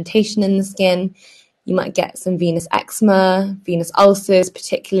brown pigmentation in the skin. You might get some venous eczema, venous ulcers,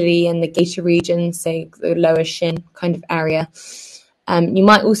 particularly in the gaiter region, so the lower shin kind of area. You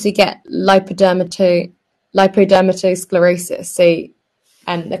might also get lipodermatosclerosis, so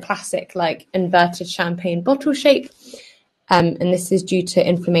the classic like inverted champagne bottle shape, and this is due to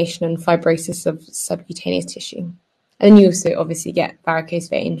inflammation and fibrosis of subcutaneous tissue. And you also obviously get varicose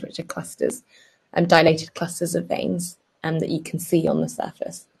veins, which are clusters, dilated clusters of veins that you can see on the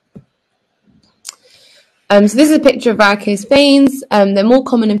surface. So this is a picture of varicose veins. They're more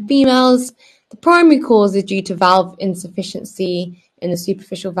common in females. The primary cause is due to valve insufficiency in the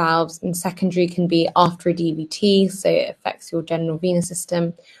superficial valves, and secondary can be after a DVT, so it affects your general venous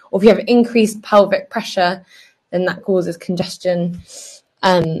system. Or if you have increased pelvic pressure, then that causes congestion.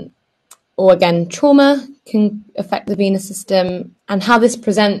 Or again, trauma can affect the venous system. And how this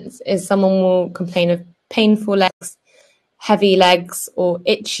presents is someone will complain of painful legs, heavy legs, or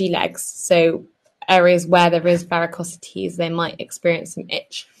itchy legs. So areas where there is varicosities, they might experience some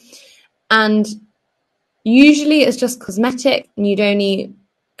itch. And usually it's just cosmetic, and you'd only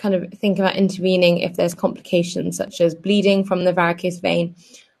kind of think about intervening if there's complications such as bleeding from the varicose vein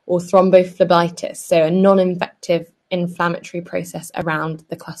or thrombophlebitis, so a non-infective inflammatory process around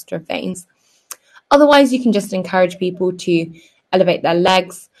the cluster of veins. Otherwise, you can just encourage people to elevate their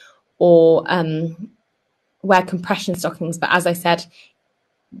legs or wear compression stockings, but as I said,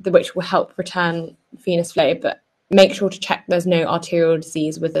 which will help return venous flow, but make sure to check there's no arterial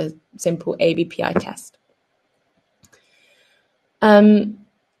disease with a simple ABPI test.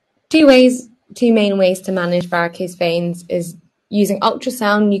 Two main ways to manage varicose veins is using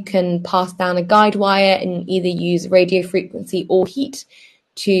ultrasound. You can pass down a guide wire and either use radio frequency or heat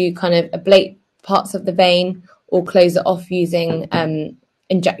to kind of ablate parts of the vein, or close it off using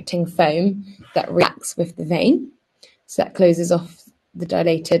injecting foam that reacts with the vein. So that closes off the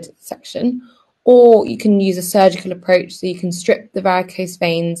dilated section. Or you can use a surgical approach, so you can strip the varicose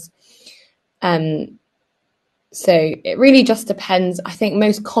veins. So it really just depends. I think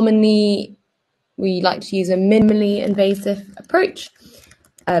most commonly we like to use a minimally invasive approach,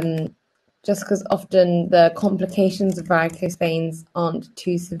 just because often the complications of varicose veins aren't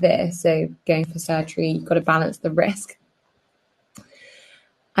too severe. So going for surgery, you've got to balance the risk.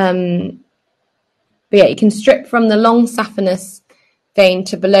 But yeah, you can strip from the long saphenous vein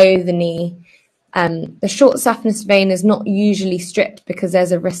to below the knee. The short saphenous vein is not usually stripped because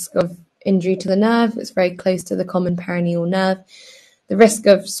there's a risk of injury to the nerve. It's very close to the common perineal nerve. The risk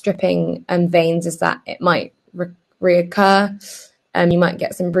of stripping veins is that it might reoccur. You might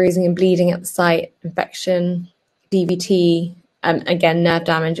get some bruising and bleeding at the site, infection, DVT, again, nerve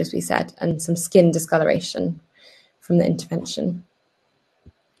damage, as we said, and some skin discoloration from the intervention.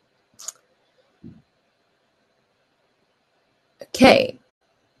 Okay,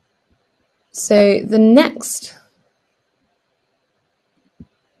 so the next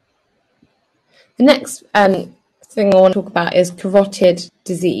thing I want to talk about is carotid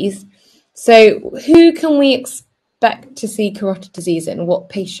disease. So who can we expect to see carotid disease in? What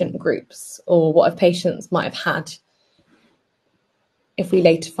patient groups, or what patients might have had if we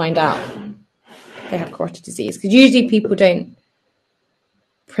later find out they have carotid disease? Because usually people don't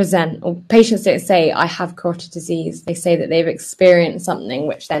present, or patients don't say, I have carotid disease. They say that they've experienced something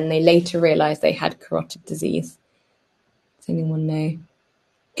which then they later realize they had carotid disease. Does anyone know?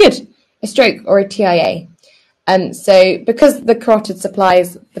 Good. A stroke or a TIA. So because the carotid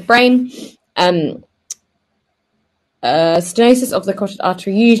supplies the brain, stenosis of the carotid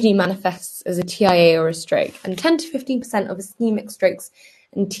artery usually manifests as a TIA or a stroke, and 10 to 15% of ischemic strokes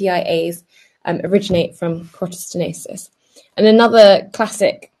and TIAs originate from carotid stenosis. And another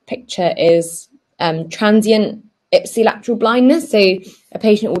classic picture is transient ipsilateral blindness. So a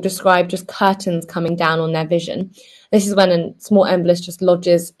patient will describe just curtains coming down on their vision. This is when a small embolus just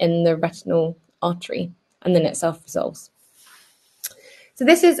lodges in the retinal artery and then it self-resolves. So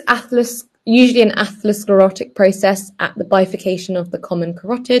this is usually an atherosclerotic process at the bifurcation of the common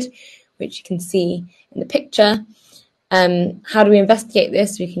carotid, which you can see in the picture. How do we investigate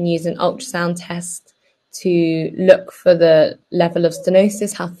this? We can use an ultrasound test to look for the level of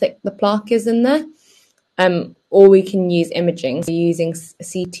stenosis, how thick the plaque is in there. Or we can use imaging, so using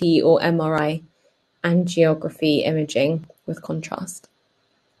CT or MRI angiography imaging with contrast.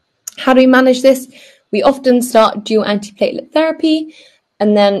 How do we manage this? We often start dual antiplatelet therapy.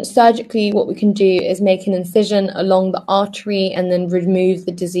 And then surgically, what we can do is make an incision along the artery and then remove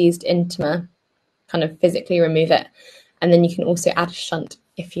the diseased intima, kind of physically remove it. And then you can also add a shunt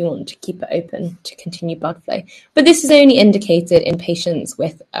if you want to keep it open to continue blood flow. But this is only indicated in patients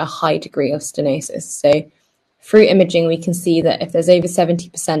with a high degree of stenosis. So through imaging, we can see that if there's over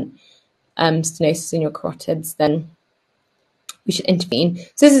 70% stenosis in your carotids, then we should intervene.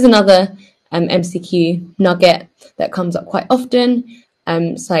 So this is another MCQ nugget that comes up quite often.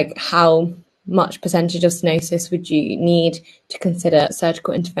 It's like, how much percentage of stenosis would you need to consider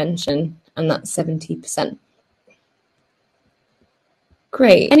surgical intervention? And that's 70%.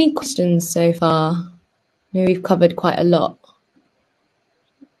 Great. Any questions so far? Maybe we've covered quite a lot.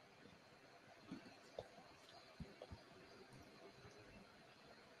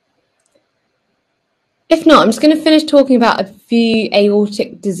 If not, I'm just going to finish talking about a few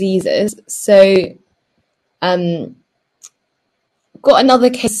aortic diseases. So, got another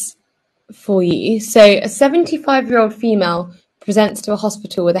case for you. So, a 75-year-old female presents to a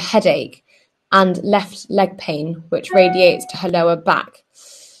hospital with a headache and left leg pain, which radiates to her lower back.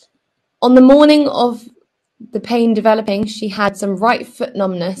 On the morning of the pain developing, she had some right foot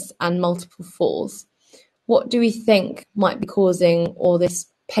numbness and multiple falls. What do we think might be causing all this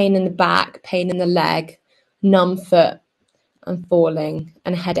pain in the back, pain in the leg, numb foot and falling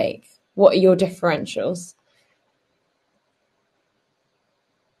and headache? What are your differentials?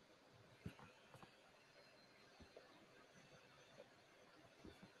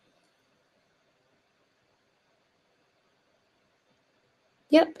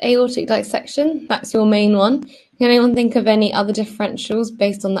 Yep, aortic dissection, that's your main one. Can anyone think of any other differentials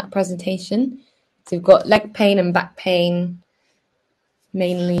based on that presentation? So we've got leg pain and back pain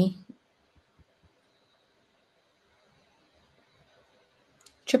mainly.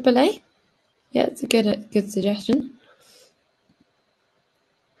 AAA? Yeah, it's a good suggestion.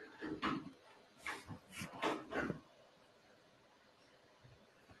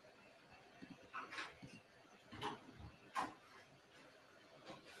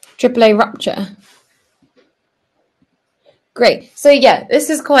 AAA rupture. Great. So yeah, this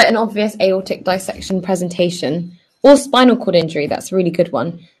is quite an obvious aortic dissection presentation. Or spinal cord injury, that's a really good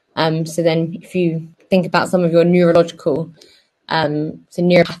one. So then if you think about some of your neurological, so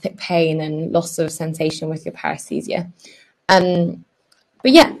neuropathic pain and loss of sensation with your paresthesia. But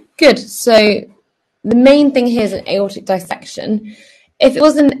yeah, good. So the main thing here is an aortic dissection. If it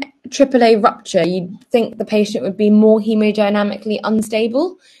was an AAA rupture, you'd think the patient would be more hemodynamically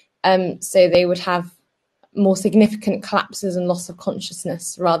unstable. So they would have more significant collapses and loss of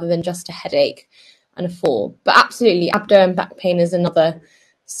consciousness rather than just a headache and a fall. But absolutely, abdo and back pain is another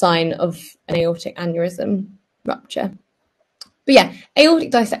sign of an aortic aneurysm rupture. But yeah, aortic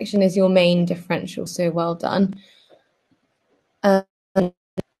dissection is your main differential, so well done.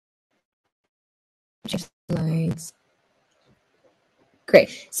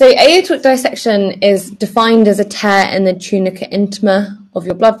 Great. So aortic dissection is defined as a tear in the tunica intima of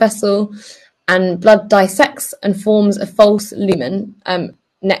your blood vessel, and blood dissects and forms a false lumen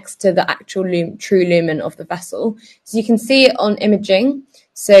next to the actual true lumen of the vessel. So you can see it on imaging.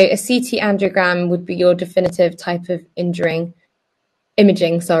 So a CT angiogram would be your definitive type of imaging,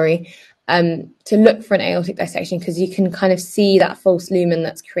 to look for an aortic dissection, because you can kind of see that false lumen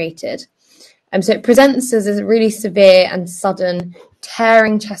that's created. So it presents as a really severe and sudden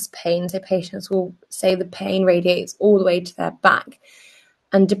tearing chest pain. So patients will say the pain radiates all the way to their back.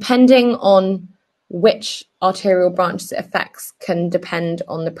 And depending on which arterial branches it affects can depend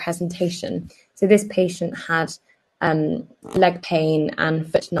on the presentation. So this patient had leg pain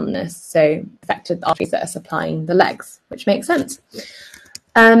and foot numbness, so affected the arteries that are supplying the legs, which makes sense.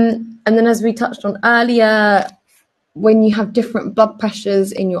 And then, as we touched on earlier, when you have different blood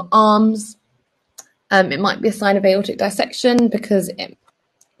pressures in your arms, it might be a sign of aortic dissection, because it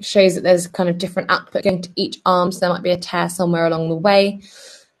shows that there's kind of different output going to each arm, so there might be a tear somewhere along the way,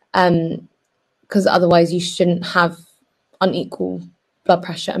 because otherwise you shouldn't have unequal blood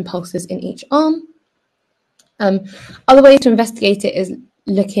pressure and pulses in each arm. Other ways to investigate it is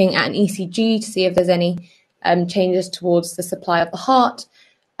looking at an ECG to see if there's any changes towards the supply of the heart.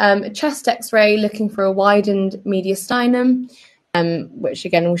 A chest x-ray looking for a widened mediastinum, which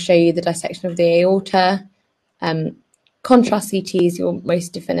again will show you the dissection of the aorta. Contrast CT is your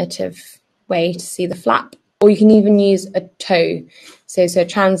most definitive way to see the flap, or you can even use a TOE, so a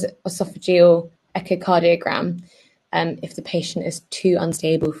transesophageal echocardiogram, if the patient is too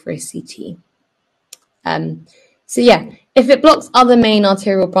unstable for a CT. So yeah, if it blocks other main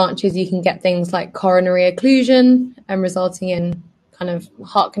arterial branches, you can get things like coronary occlusion, resulting in kind of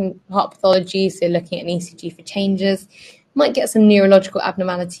heart pathology, so looking at an ECG for changes. Might get some neurological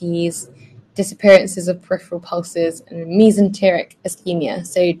abnormalities, disappearances of peripheral pulses, and mesenteric ischemia,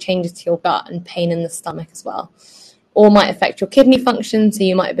 so changes to your gut and pain in the stomach as well. Or might affect your kidney function, so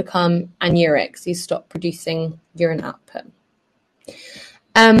you might become anuric, so you stop producing urine output.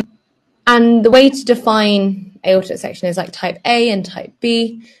 And the way to define aortic dissection is like type A and type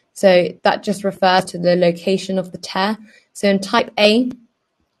B. So that just refers to the location of the tear. So in type A,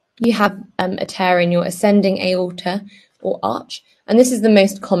 you have a tear in your ascending aorta or arch. And this is the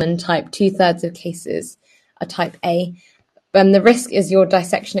most common type. 2/3 of cases are type A. The risk is your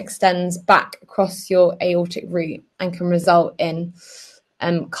dissection extends back across your aortic root and can result in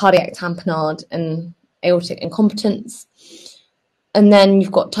cardiac tamponade and aortic incompetence. And then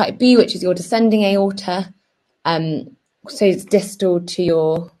you've got type B, which is your descending aorta. So it's distal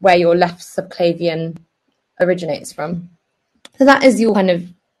to where your left subclavian originates from. So that is your kind of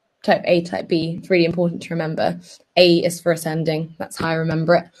type A, type B. It's really important to remember. A is for ascending. That's how I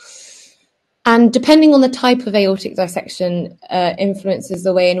remember it. And depending on the type of aortic dissection, influences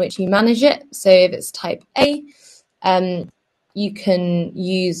the way in which you manage it. So if it's type A, you can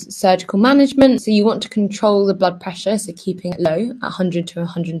use surgical management. So you want to control the blood pressure, so keeping it low at 100 to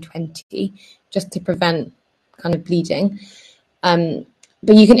 120, just to prevent kind of bleeding.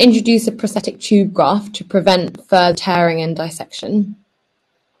 But you can introduce a prosthetic tube graft to prevent further tearing and dissection.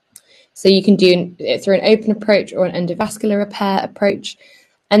 So you can do it through an open approach or an endovascular repair approach.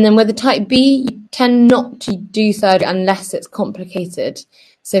 And then with the type B, you tend not to do surgery unless it's complicated.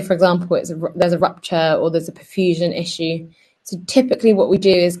 So for example, there's a rupture or there's a perfusion issue. So typically what we do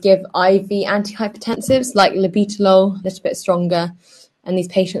is give IV antihypertensives like labetalol, a little bit stronger, and these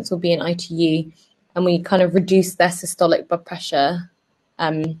patients will be in ITU, and we kind of reduce their systolic blood pressure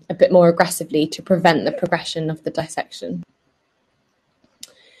a bit more aggressively to prevent the progression of the dissection.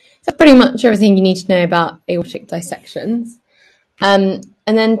 So pretty much everything you need to know about aortic dissections. And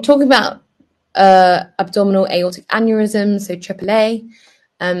then talking about abdominal aortic aneurysm, so AAA.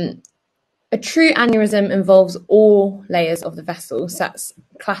 A true aneurysm involves all layers of the vessel. So that's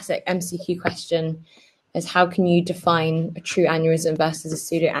a classic MCQ question, is how can you define a true aneurysm versus a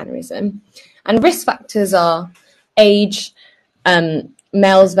pseudoaneurysm? And risk factors are age,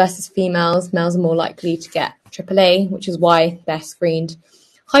 males versus females. Males are more likely to get AAA, which is why they're screened.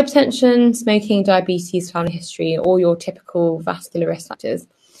 Hypertension, smoking, diabetes, family history, all your typical vascular risk factors.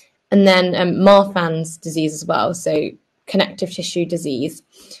 And then Marfan's disease as well, so connective tissue disease.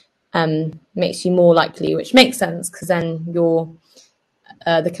 Makes you more likely, which makes sense because then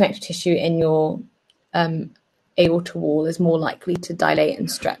the connective tissue in your aorta wall is more likely to dilate and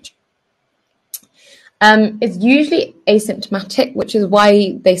stretch. It's usually asymptomatic, which is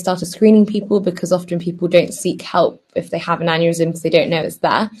why they started screening people, because often people don't seek help if they have an aneurysm because they don't know it's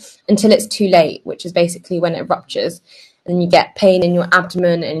there until it's too late, which is basically when it ruptures and you get pain in your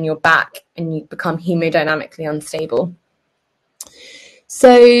abdomen and in your back and you become hemodynamically unstable.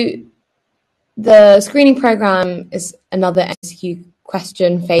 So the screening program is another MCQ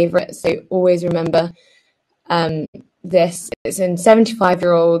question favourite. So always remember this. It's in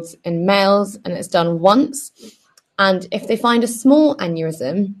 75-year-olds in males and it's done once. And if they find a small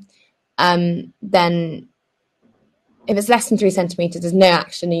aneurysm, then if it's less than 3 centimetres, there's no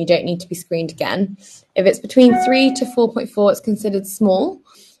action and you don't need to be screened again. If it's between 3 to 4.4, it's considered small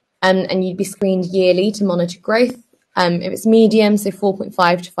and you'd be screened yearly to monitor growth. If it's medium, so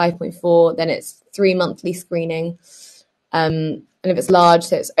 4.5 to 5.4, then it's 3 monthly screening. And if it's large,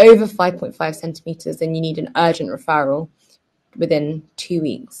 so it's over 5.5 centimetres, then you need an urgent referral within 2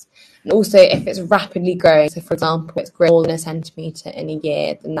 weeks. And also if it's rapidly growing, so for example, it's growing more than 1 centimetre in a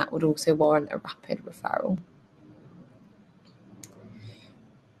year, then that would also warrant a rapid referral.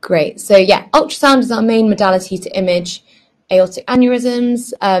 Great. So yeah, ultrasound is our main modality to image aortic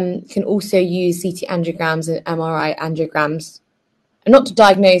aneurysms. You can also use CT angiograms and MRI angiograms, and not to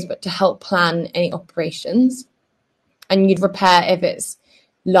diagnose, but to help plan any operations. And you'd repair if it's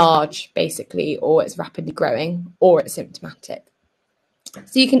large, basically, or it's rapidly growing, or it's symptomatic.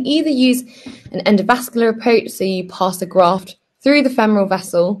 So you can either use an endovascular approach, so you pass a graft through the femoral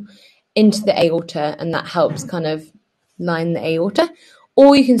vessel into the aorta, and that helps kind of line the aorta,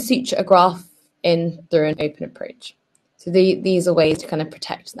 or you can suture a graft in through an open approach. So these are ways to kind of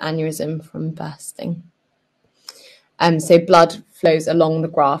protect the aneurysm from bursting. So blood flows along the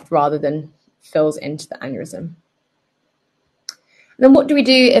graft rather than fills into the aneurysm. And then what do we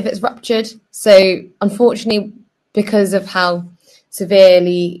do if it's ruptured? So unfortunately, because of how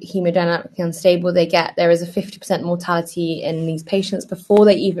severely hemodynamically unstable they get, there is a 50% mortality in these patients before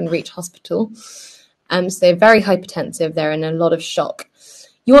they even reach hospital. So they're very hypertensive, they're in a lot of shock.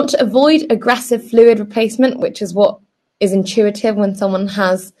 You want to avoid aggressive fluid replacement, which is what is intuitive when someone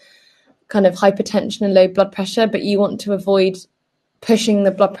has kind of hypertension and low blood pressure, but you want to avoid pushing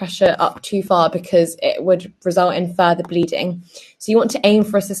the blood pressure up too far because it would result in further bleeding. So you want to aim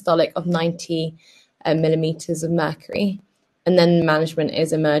for a systolic of 90 millimeters of mercury. And then management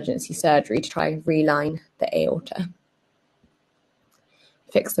is emergency surgery to try and reline the aorta,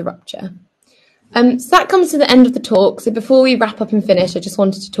 fix the rupture. So that comes to the end of the talk. So before we wrap up and finish, I just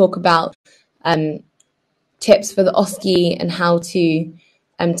wanted to talk about tips for the OSCE and how to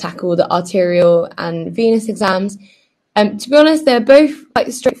tackle the arterial and venous exams. To be honest, they're both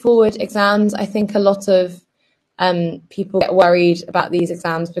quite straightforward exams. I think a lot of people get worried about these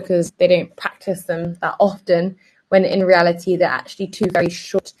exams because they don't practice them that often, when in reality they're actually two very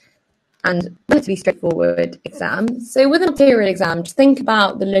short and relatively straightforward exams. So with an arterial exam, just think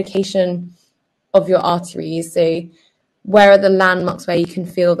about the location of your arteries. So where are the landmarks where you can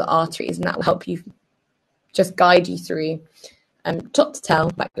feel the arteries, and that will help you just guide you through top to tail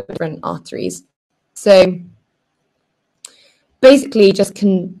about your different arteries. So basically just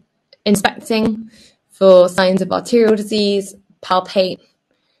inspecting for signs of arterial disease, palpate.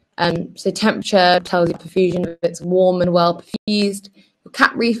 So temperature tells you perfusion, if it's warm and well perfused, your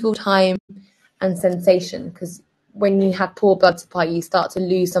cap refill time, and sensation, because when you have poor blood supply, you start to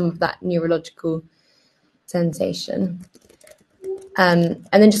lose some of that neurological sensation. And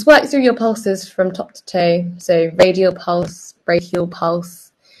then just work through your pulses from top to toe. So radial pulse, brachial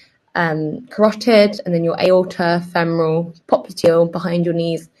pulse, carotid, and then your aorta, femoral, popliteal behind your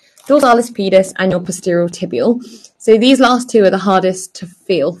knees, dorsalis pedis, and your posterior tibial. So these last two are the hardest to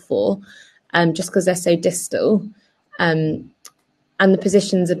feel for, just because they're so distal. And the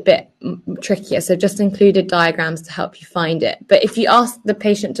position's a bit trickier. So just included diagrams to help you find it. But if you ask the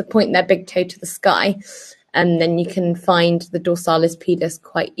patient to point their big toe to the sky, and then you can find the dorsalis pedis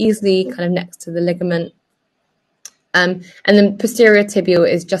quite easily, kind of next to the ligament. And then posterior tibial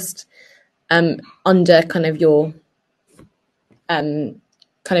is just under kind of your kind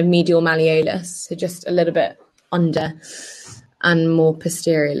of medial malleolus, so just a little bit under and more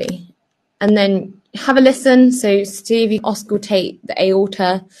posteriorly. And then have a listen, so see if you auscultate the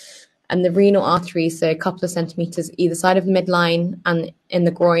aorta and the renal artery, so a couple of centimeters either side of the midline, and in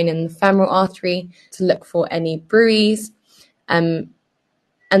the groin and the femoral artery to look for any bruits. And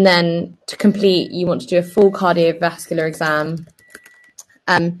then to complete, you want to do a full cardiovascular exam,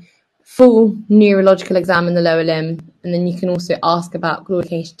 full neurological exam in the lower limb, and then you can also ask about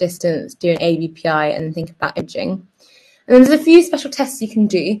claudication distance, do an ABPI, and then think about imaging. And then there's a few special tests you can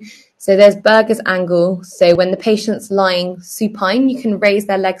do. So there's Berger's angle. So when the patient's lying supine, you can raise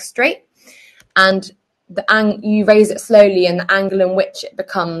their legs straight, and you raise it slowly, and the angle in which it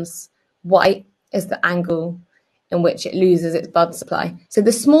becomes white is the angle in which it loses its blood supply. So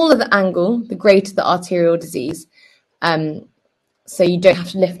the smaller the angle, the greater the arterial disease. So you don't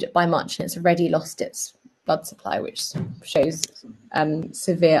have to lift it by much, and it's already lost its blood supply, which shows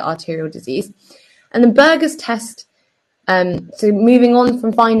severe arterial disease. And the Berger's test, so moving on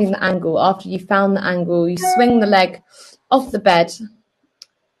from finding the angle, after you've found the angle, you swing the leg off the bed,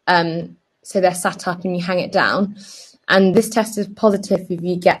 so they're sat up, and you hang it down. And this test is positive if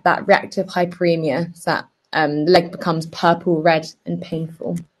you get that reactive hyperemia, so that the leg becomes purple, red, and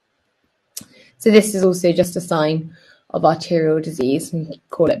painful. So this is also just a sign of arterial disease, and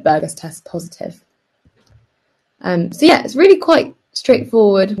call it Berger's test positive. So yeah, it's really quite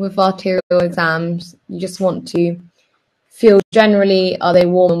straightforward with arterial exams. You just want to feel generally, are they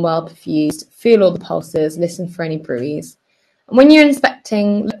warm and well perfused? Feel all the pulses, listen for any bruits. And when you're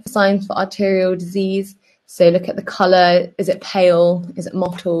inspecting, look for signs for arterial disease. So look at the colour. Is it pale? Is it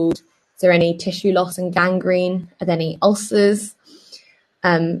mottled? Is there any tissue loss and gangrene? Are there any ulcers?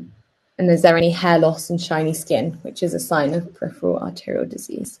 And is there any hair loss and shiny skin, which is a sign of peripheral arterial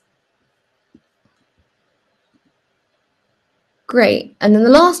disease? Great. And then the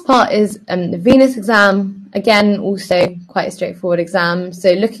last part is the venous exam. Again, also quite a straightforward exam.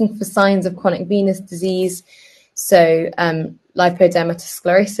 So looking for signs of chronic venous disease. So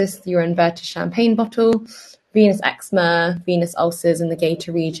lipodermatosclerosis, your inverted champagne bottle, venous eczema, venous ulcers in the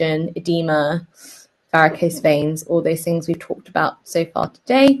gaiter region, edema, varicose veins, all those things we've talked about so far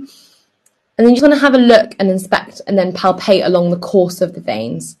today. And then you just want to have a look and inspect and then palpate along the course of the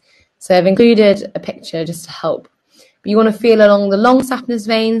veins. So I've included a picture just to help. But you want to feel along the long saphenous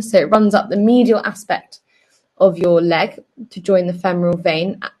vein, so it runs up the medial aspect of your leg to join the femoral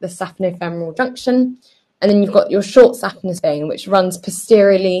vein at the saphenofemoral junction. And then you've got your short saphenous vein, which runs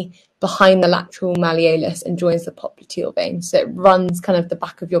posteriorly behind the lateral malleolus and joins the popliteal vein. So it runs kind of the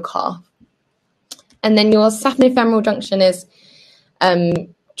back of your calf. And then your saphenofemoral junction is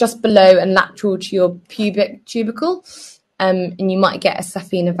just below and lateral to your pubic tubercle, and you might get a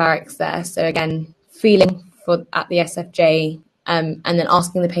saphenopharynx there. So again, feeling at the SFJ, and then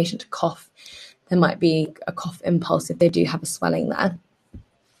asking the patient to cough. There might be a cough impulse if they do have a swelling there.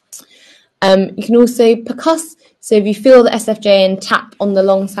 You can also percuss. So if you feel the SFJ and tap on the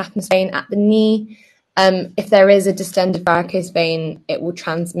long saphenous vein at the knee, if there is a distended varicose vein, it will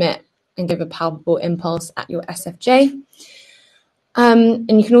transmit and give a palpable impulse at your SFJ.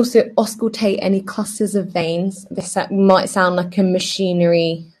 And you can also auscultate any clusters of veins. This might sound like a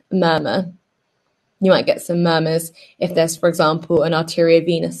machinery murmur. You might get some murmurs if there's, for example, an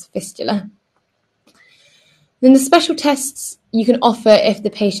arteriovenous fistula. Then the special tests you can offer if the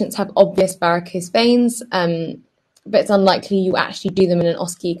patients have obvious varicose veins, but it's unlikely you actually do them in an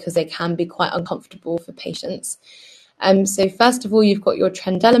OSCE because they can be quite uncomfortable for patients. So first of all, you've got your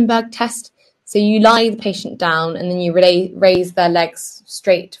Trendelenburg test. So you lie the patient down and then you raise their legs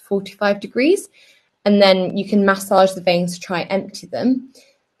straight to 45 degrees, and then you can massage the veins to try and empty them.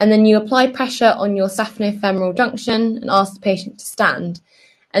 And then you apply pressure on your saphenofemoral junction and ask the patient to stand.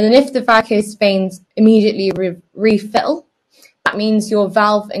 And then if the varicose veins immediately refill, that means your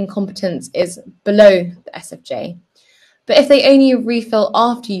valve incompetence is below the SFJ. But if they only refill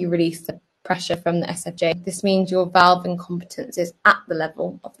after you release the pressure from the SFJ, this means your valve incompetence is at the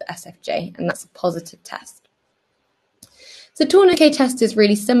level of the SFJ, and that's a positive test. So tourniquet test is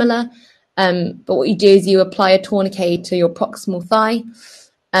really similar, but what you do is you apply a tourniquet to your proximal thigh,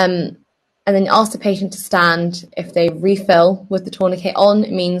 and then you ask the patient to stand. If they refill with the tourniquet on,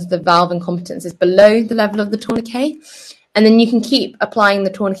 it means the valve incompetence is below the level of the tourniquet. And then you can keep applying the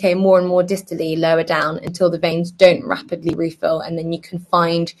tourniquet more and more distally, lower down, until the veins don't rapidly refill, and then you can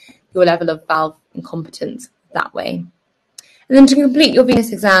find your level of valve incompetence that way. And then to complete your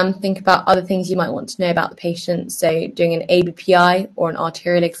venous exam, think about other things you might want to know about the patient. So doing an ABPI or an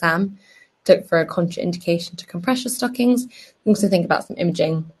arterial exam, look for a contraindication to compression stockings. You also think about some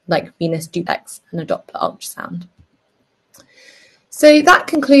imaging like venous duplex and a Doppler ultrasound. So that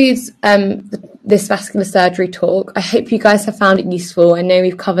concludes this vascular surgery talk. I hope you guys have found it useful. I know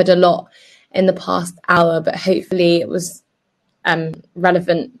we've covered a lot in the past hour, but hopefully it was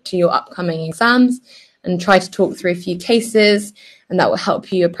relevant to your upcoming exams, and try to talk through a few cases, and that will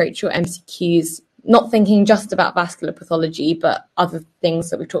help you approach your MCQs, not thinking just about vascular pathology, but other things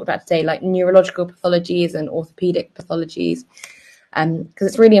that we've talked about today, like neurological pathologies and orthopedic pathologies, because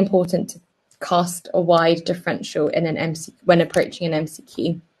it's really important to cast a wide differential in an MC when approaching an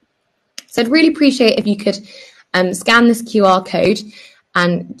MCQ. So I'd really appreciate if you could scan this QR code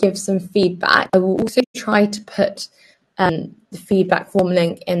and give some feedback. I will also try to put the feedback form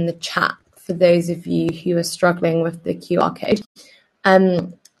link in the chat for those of you who are struggling with the QR code.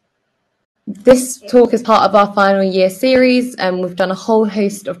 This talk is part of our final year series, and we've done a whole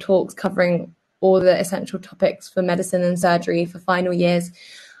host of talks covering all the essential topics for medicine and surgery for final years.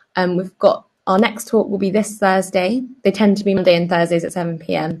 We've got our next talk will be this Thursday. They tend to be Monday and Thursdays at 7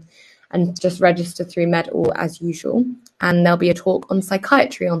 p.m. and just register through MedAll as usual. And there'll be a talk on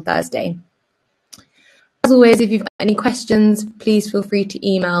psychiatry on Thursday. As always, if you've got any questions, please feel free to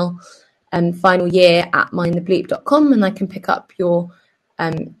email finalyear@mindthebleep.com, and I can pick up your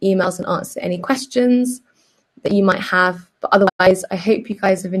emails and answer any questions that you might have. But otherwise, I hope you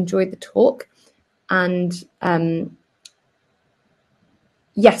guys have enjoyed the talk. And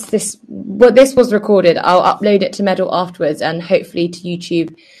yes, this was recorded. I'll upload it to MedAll afterwards and hopefully to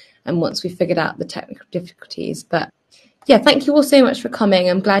YouTube, and once we've figured out the technical difficulties. But yeah, thank you all so much for coming.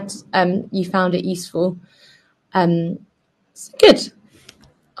 I'm glad you found it useful. So good.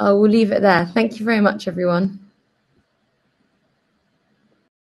 I will leave it there. Thank you very much, everyone.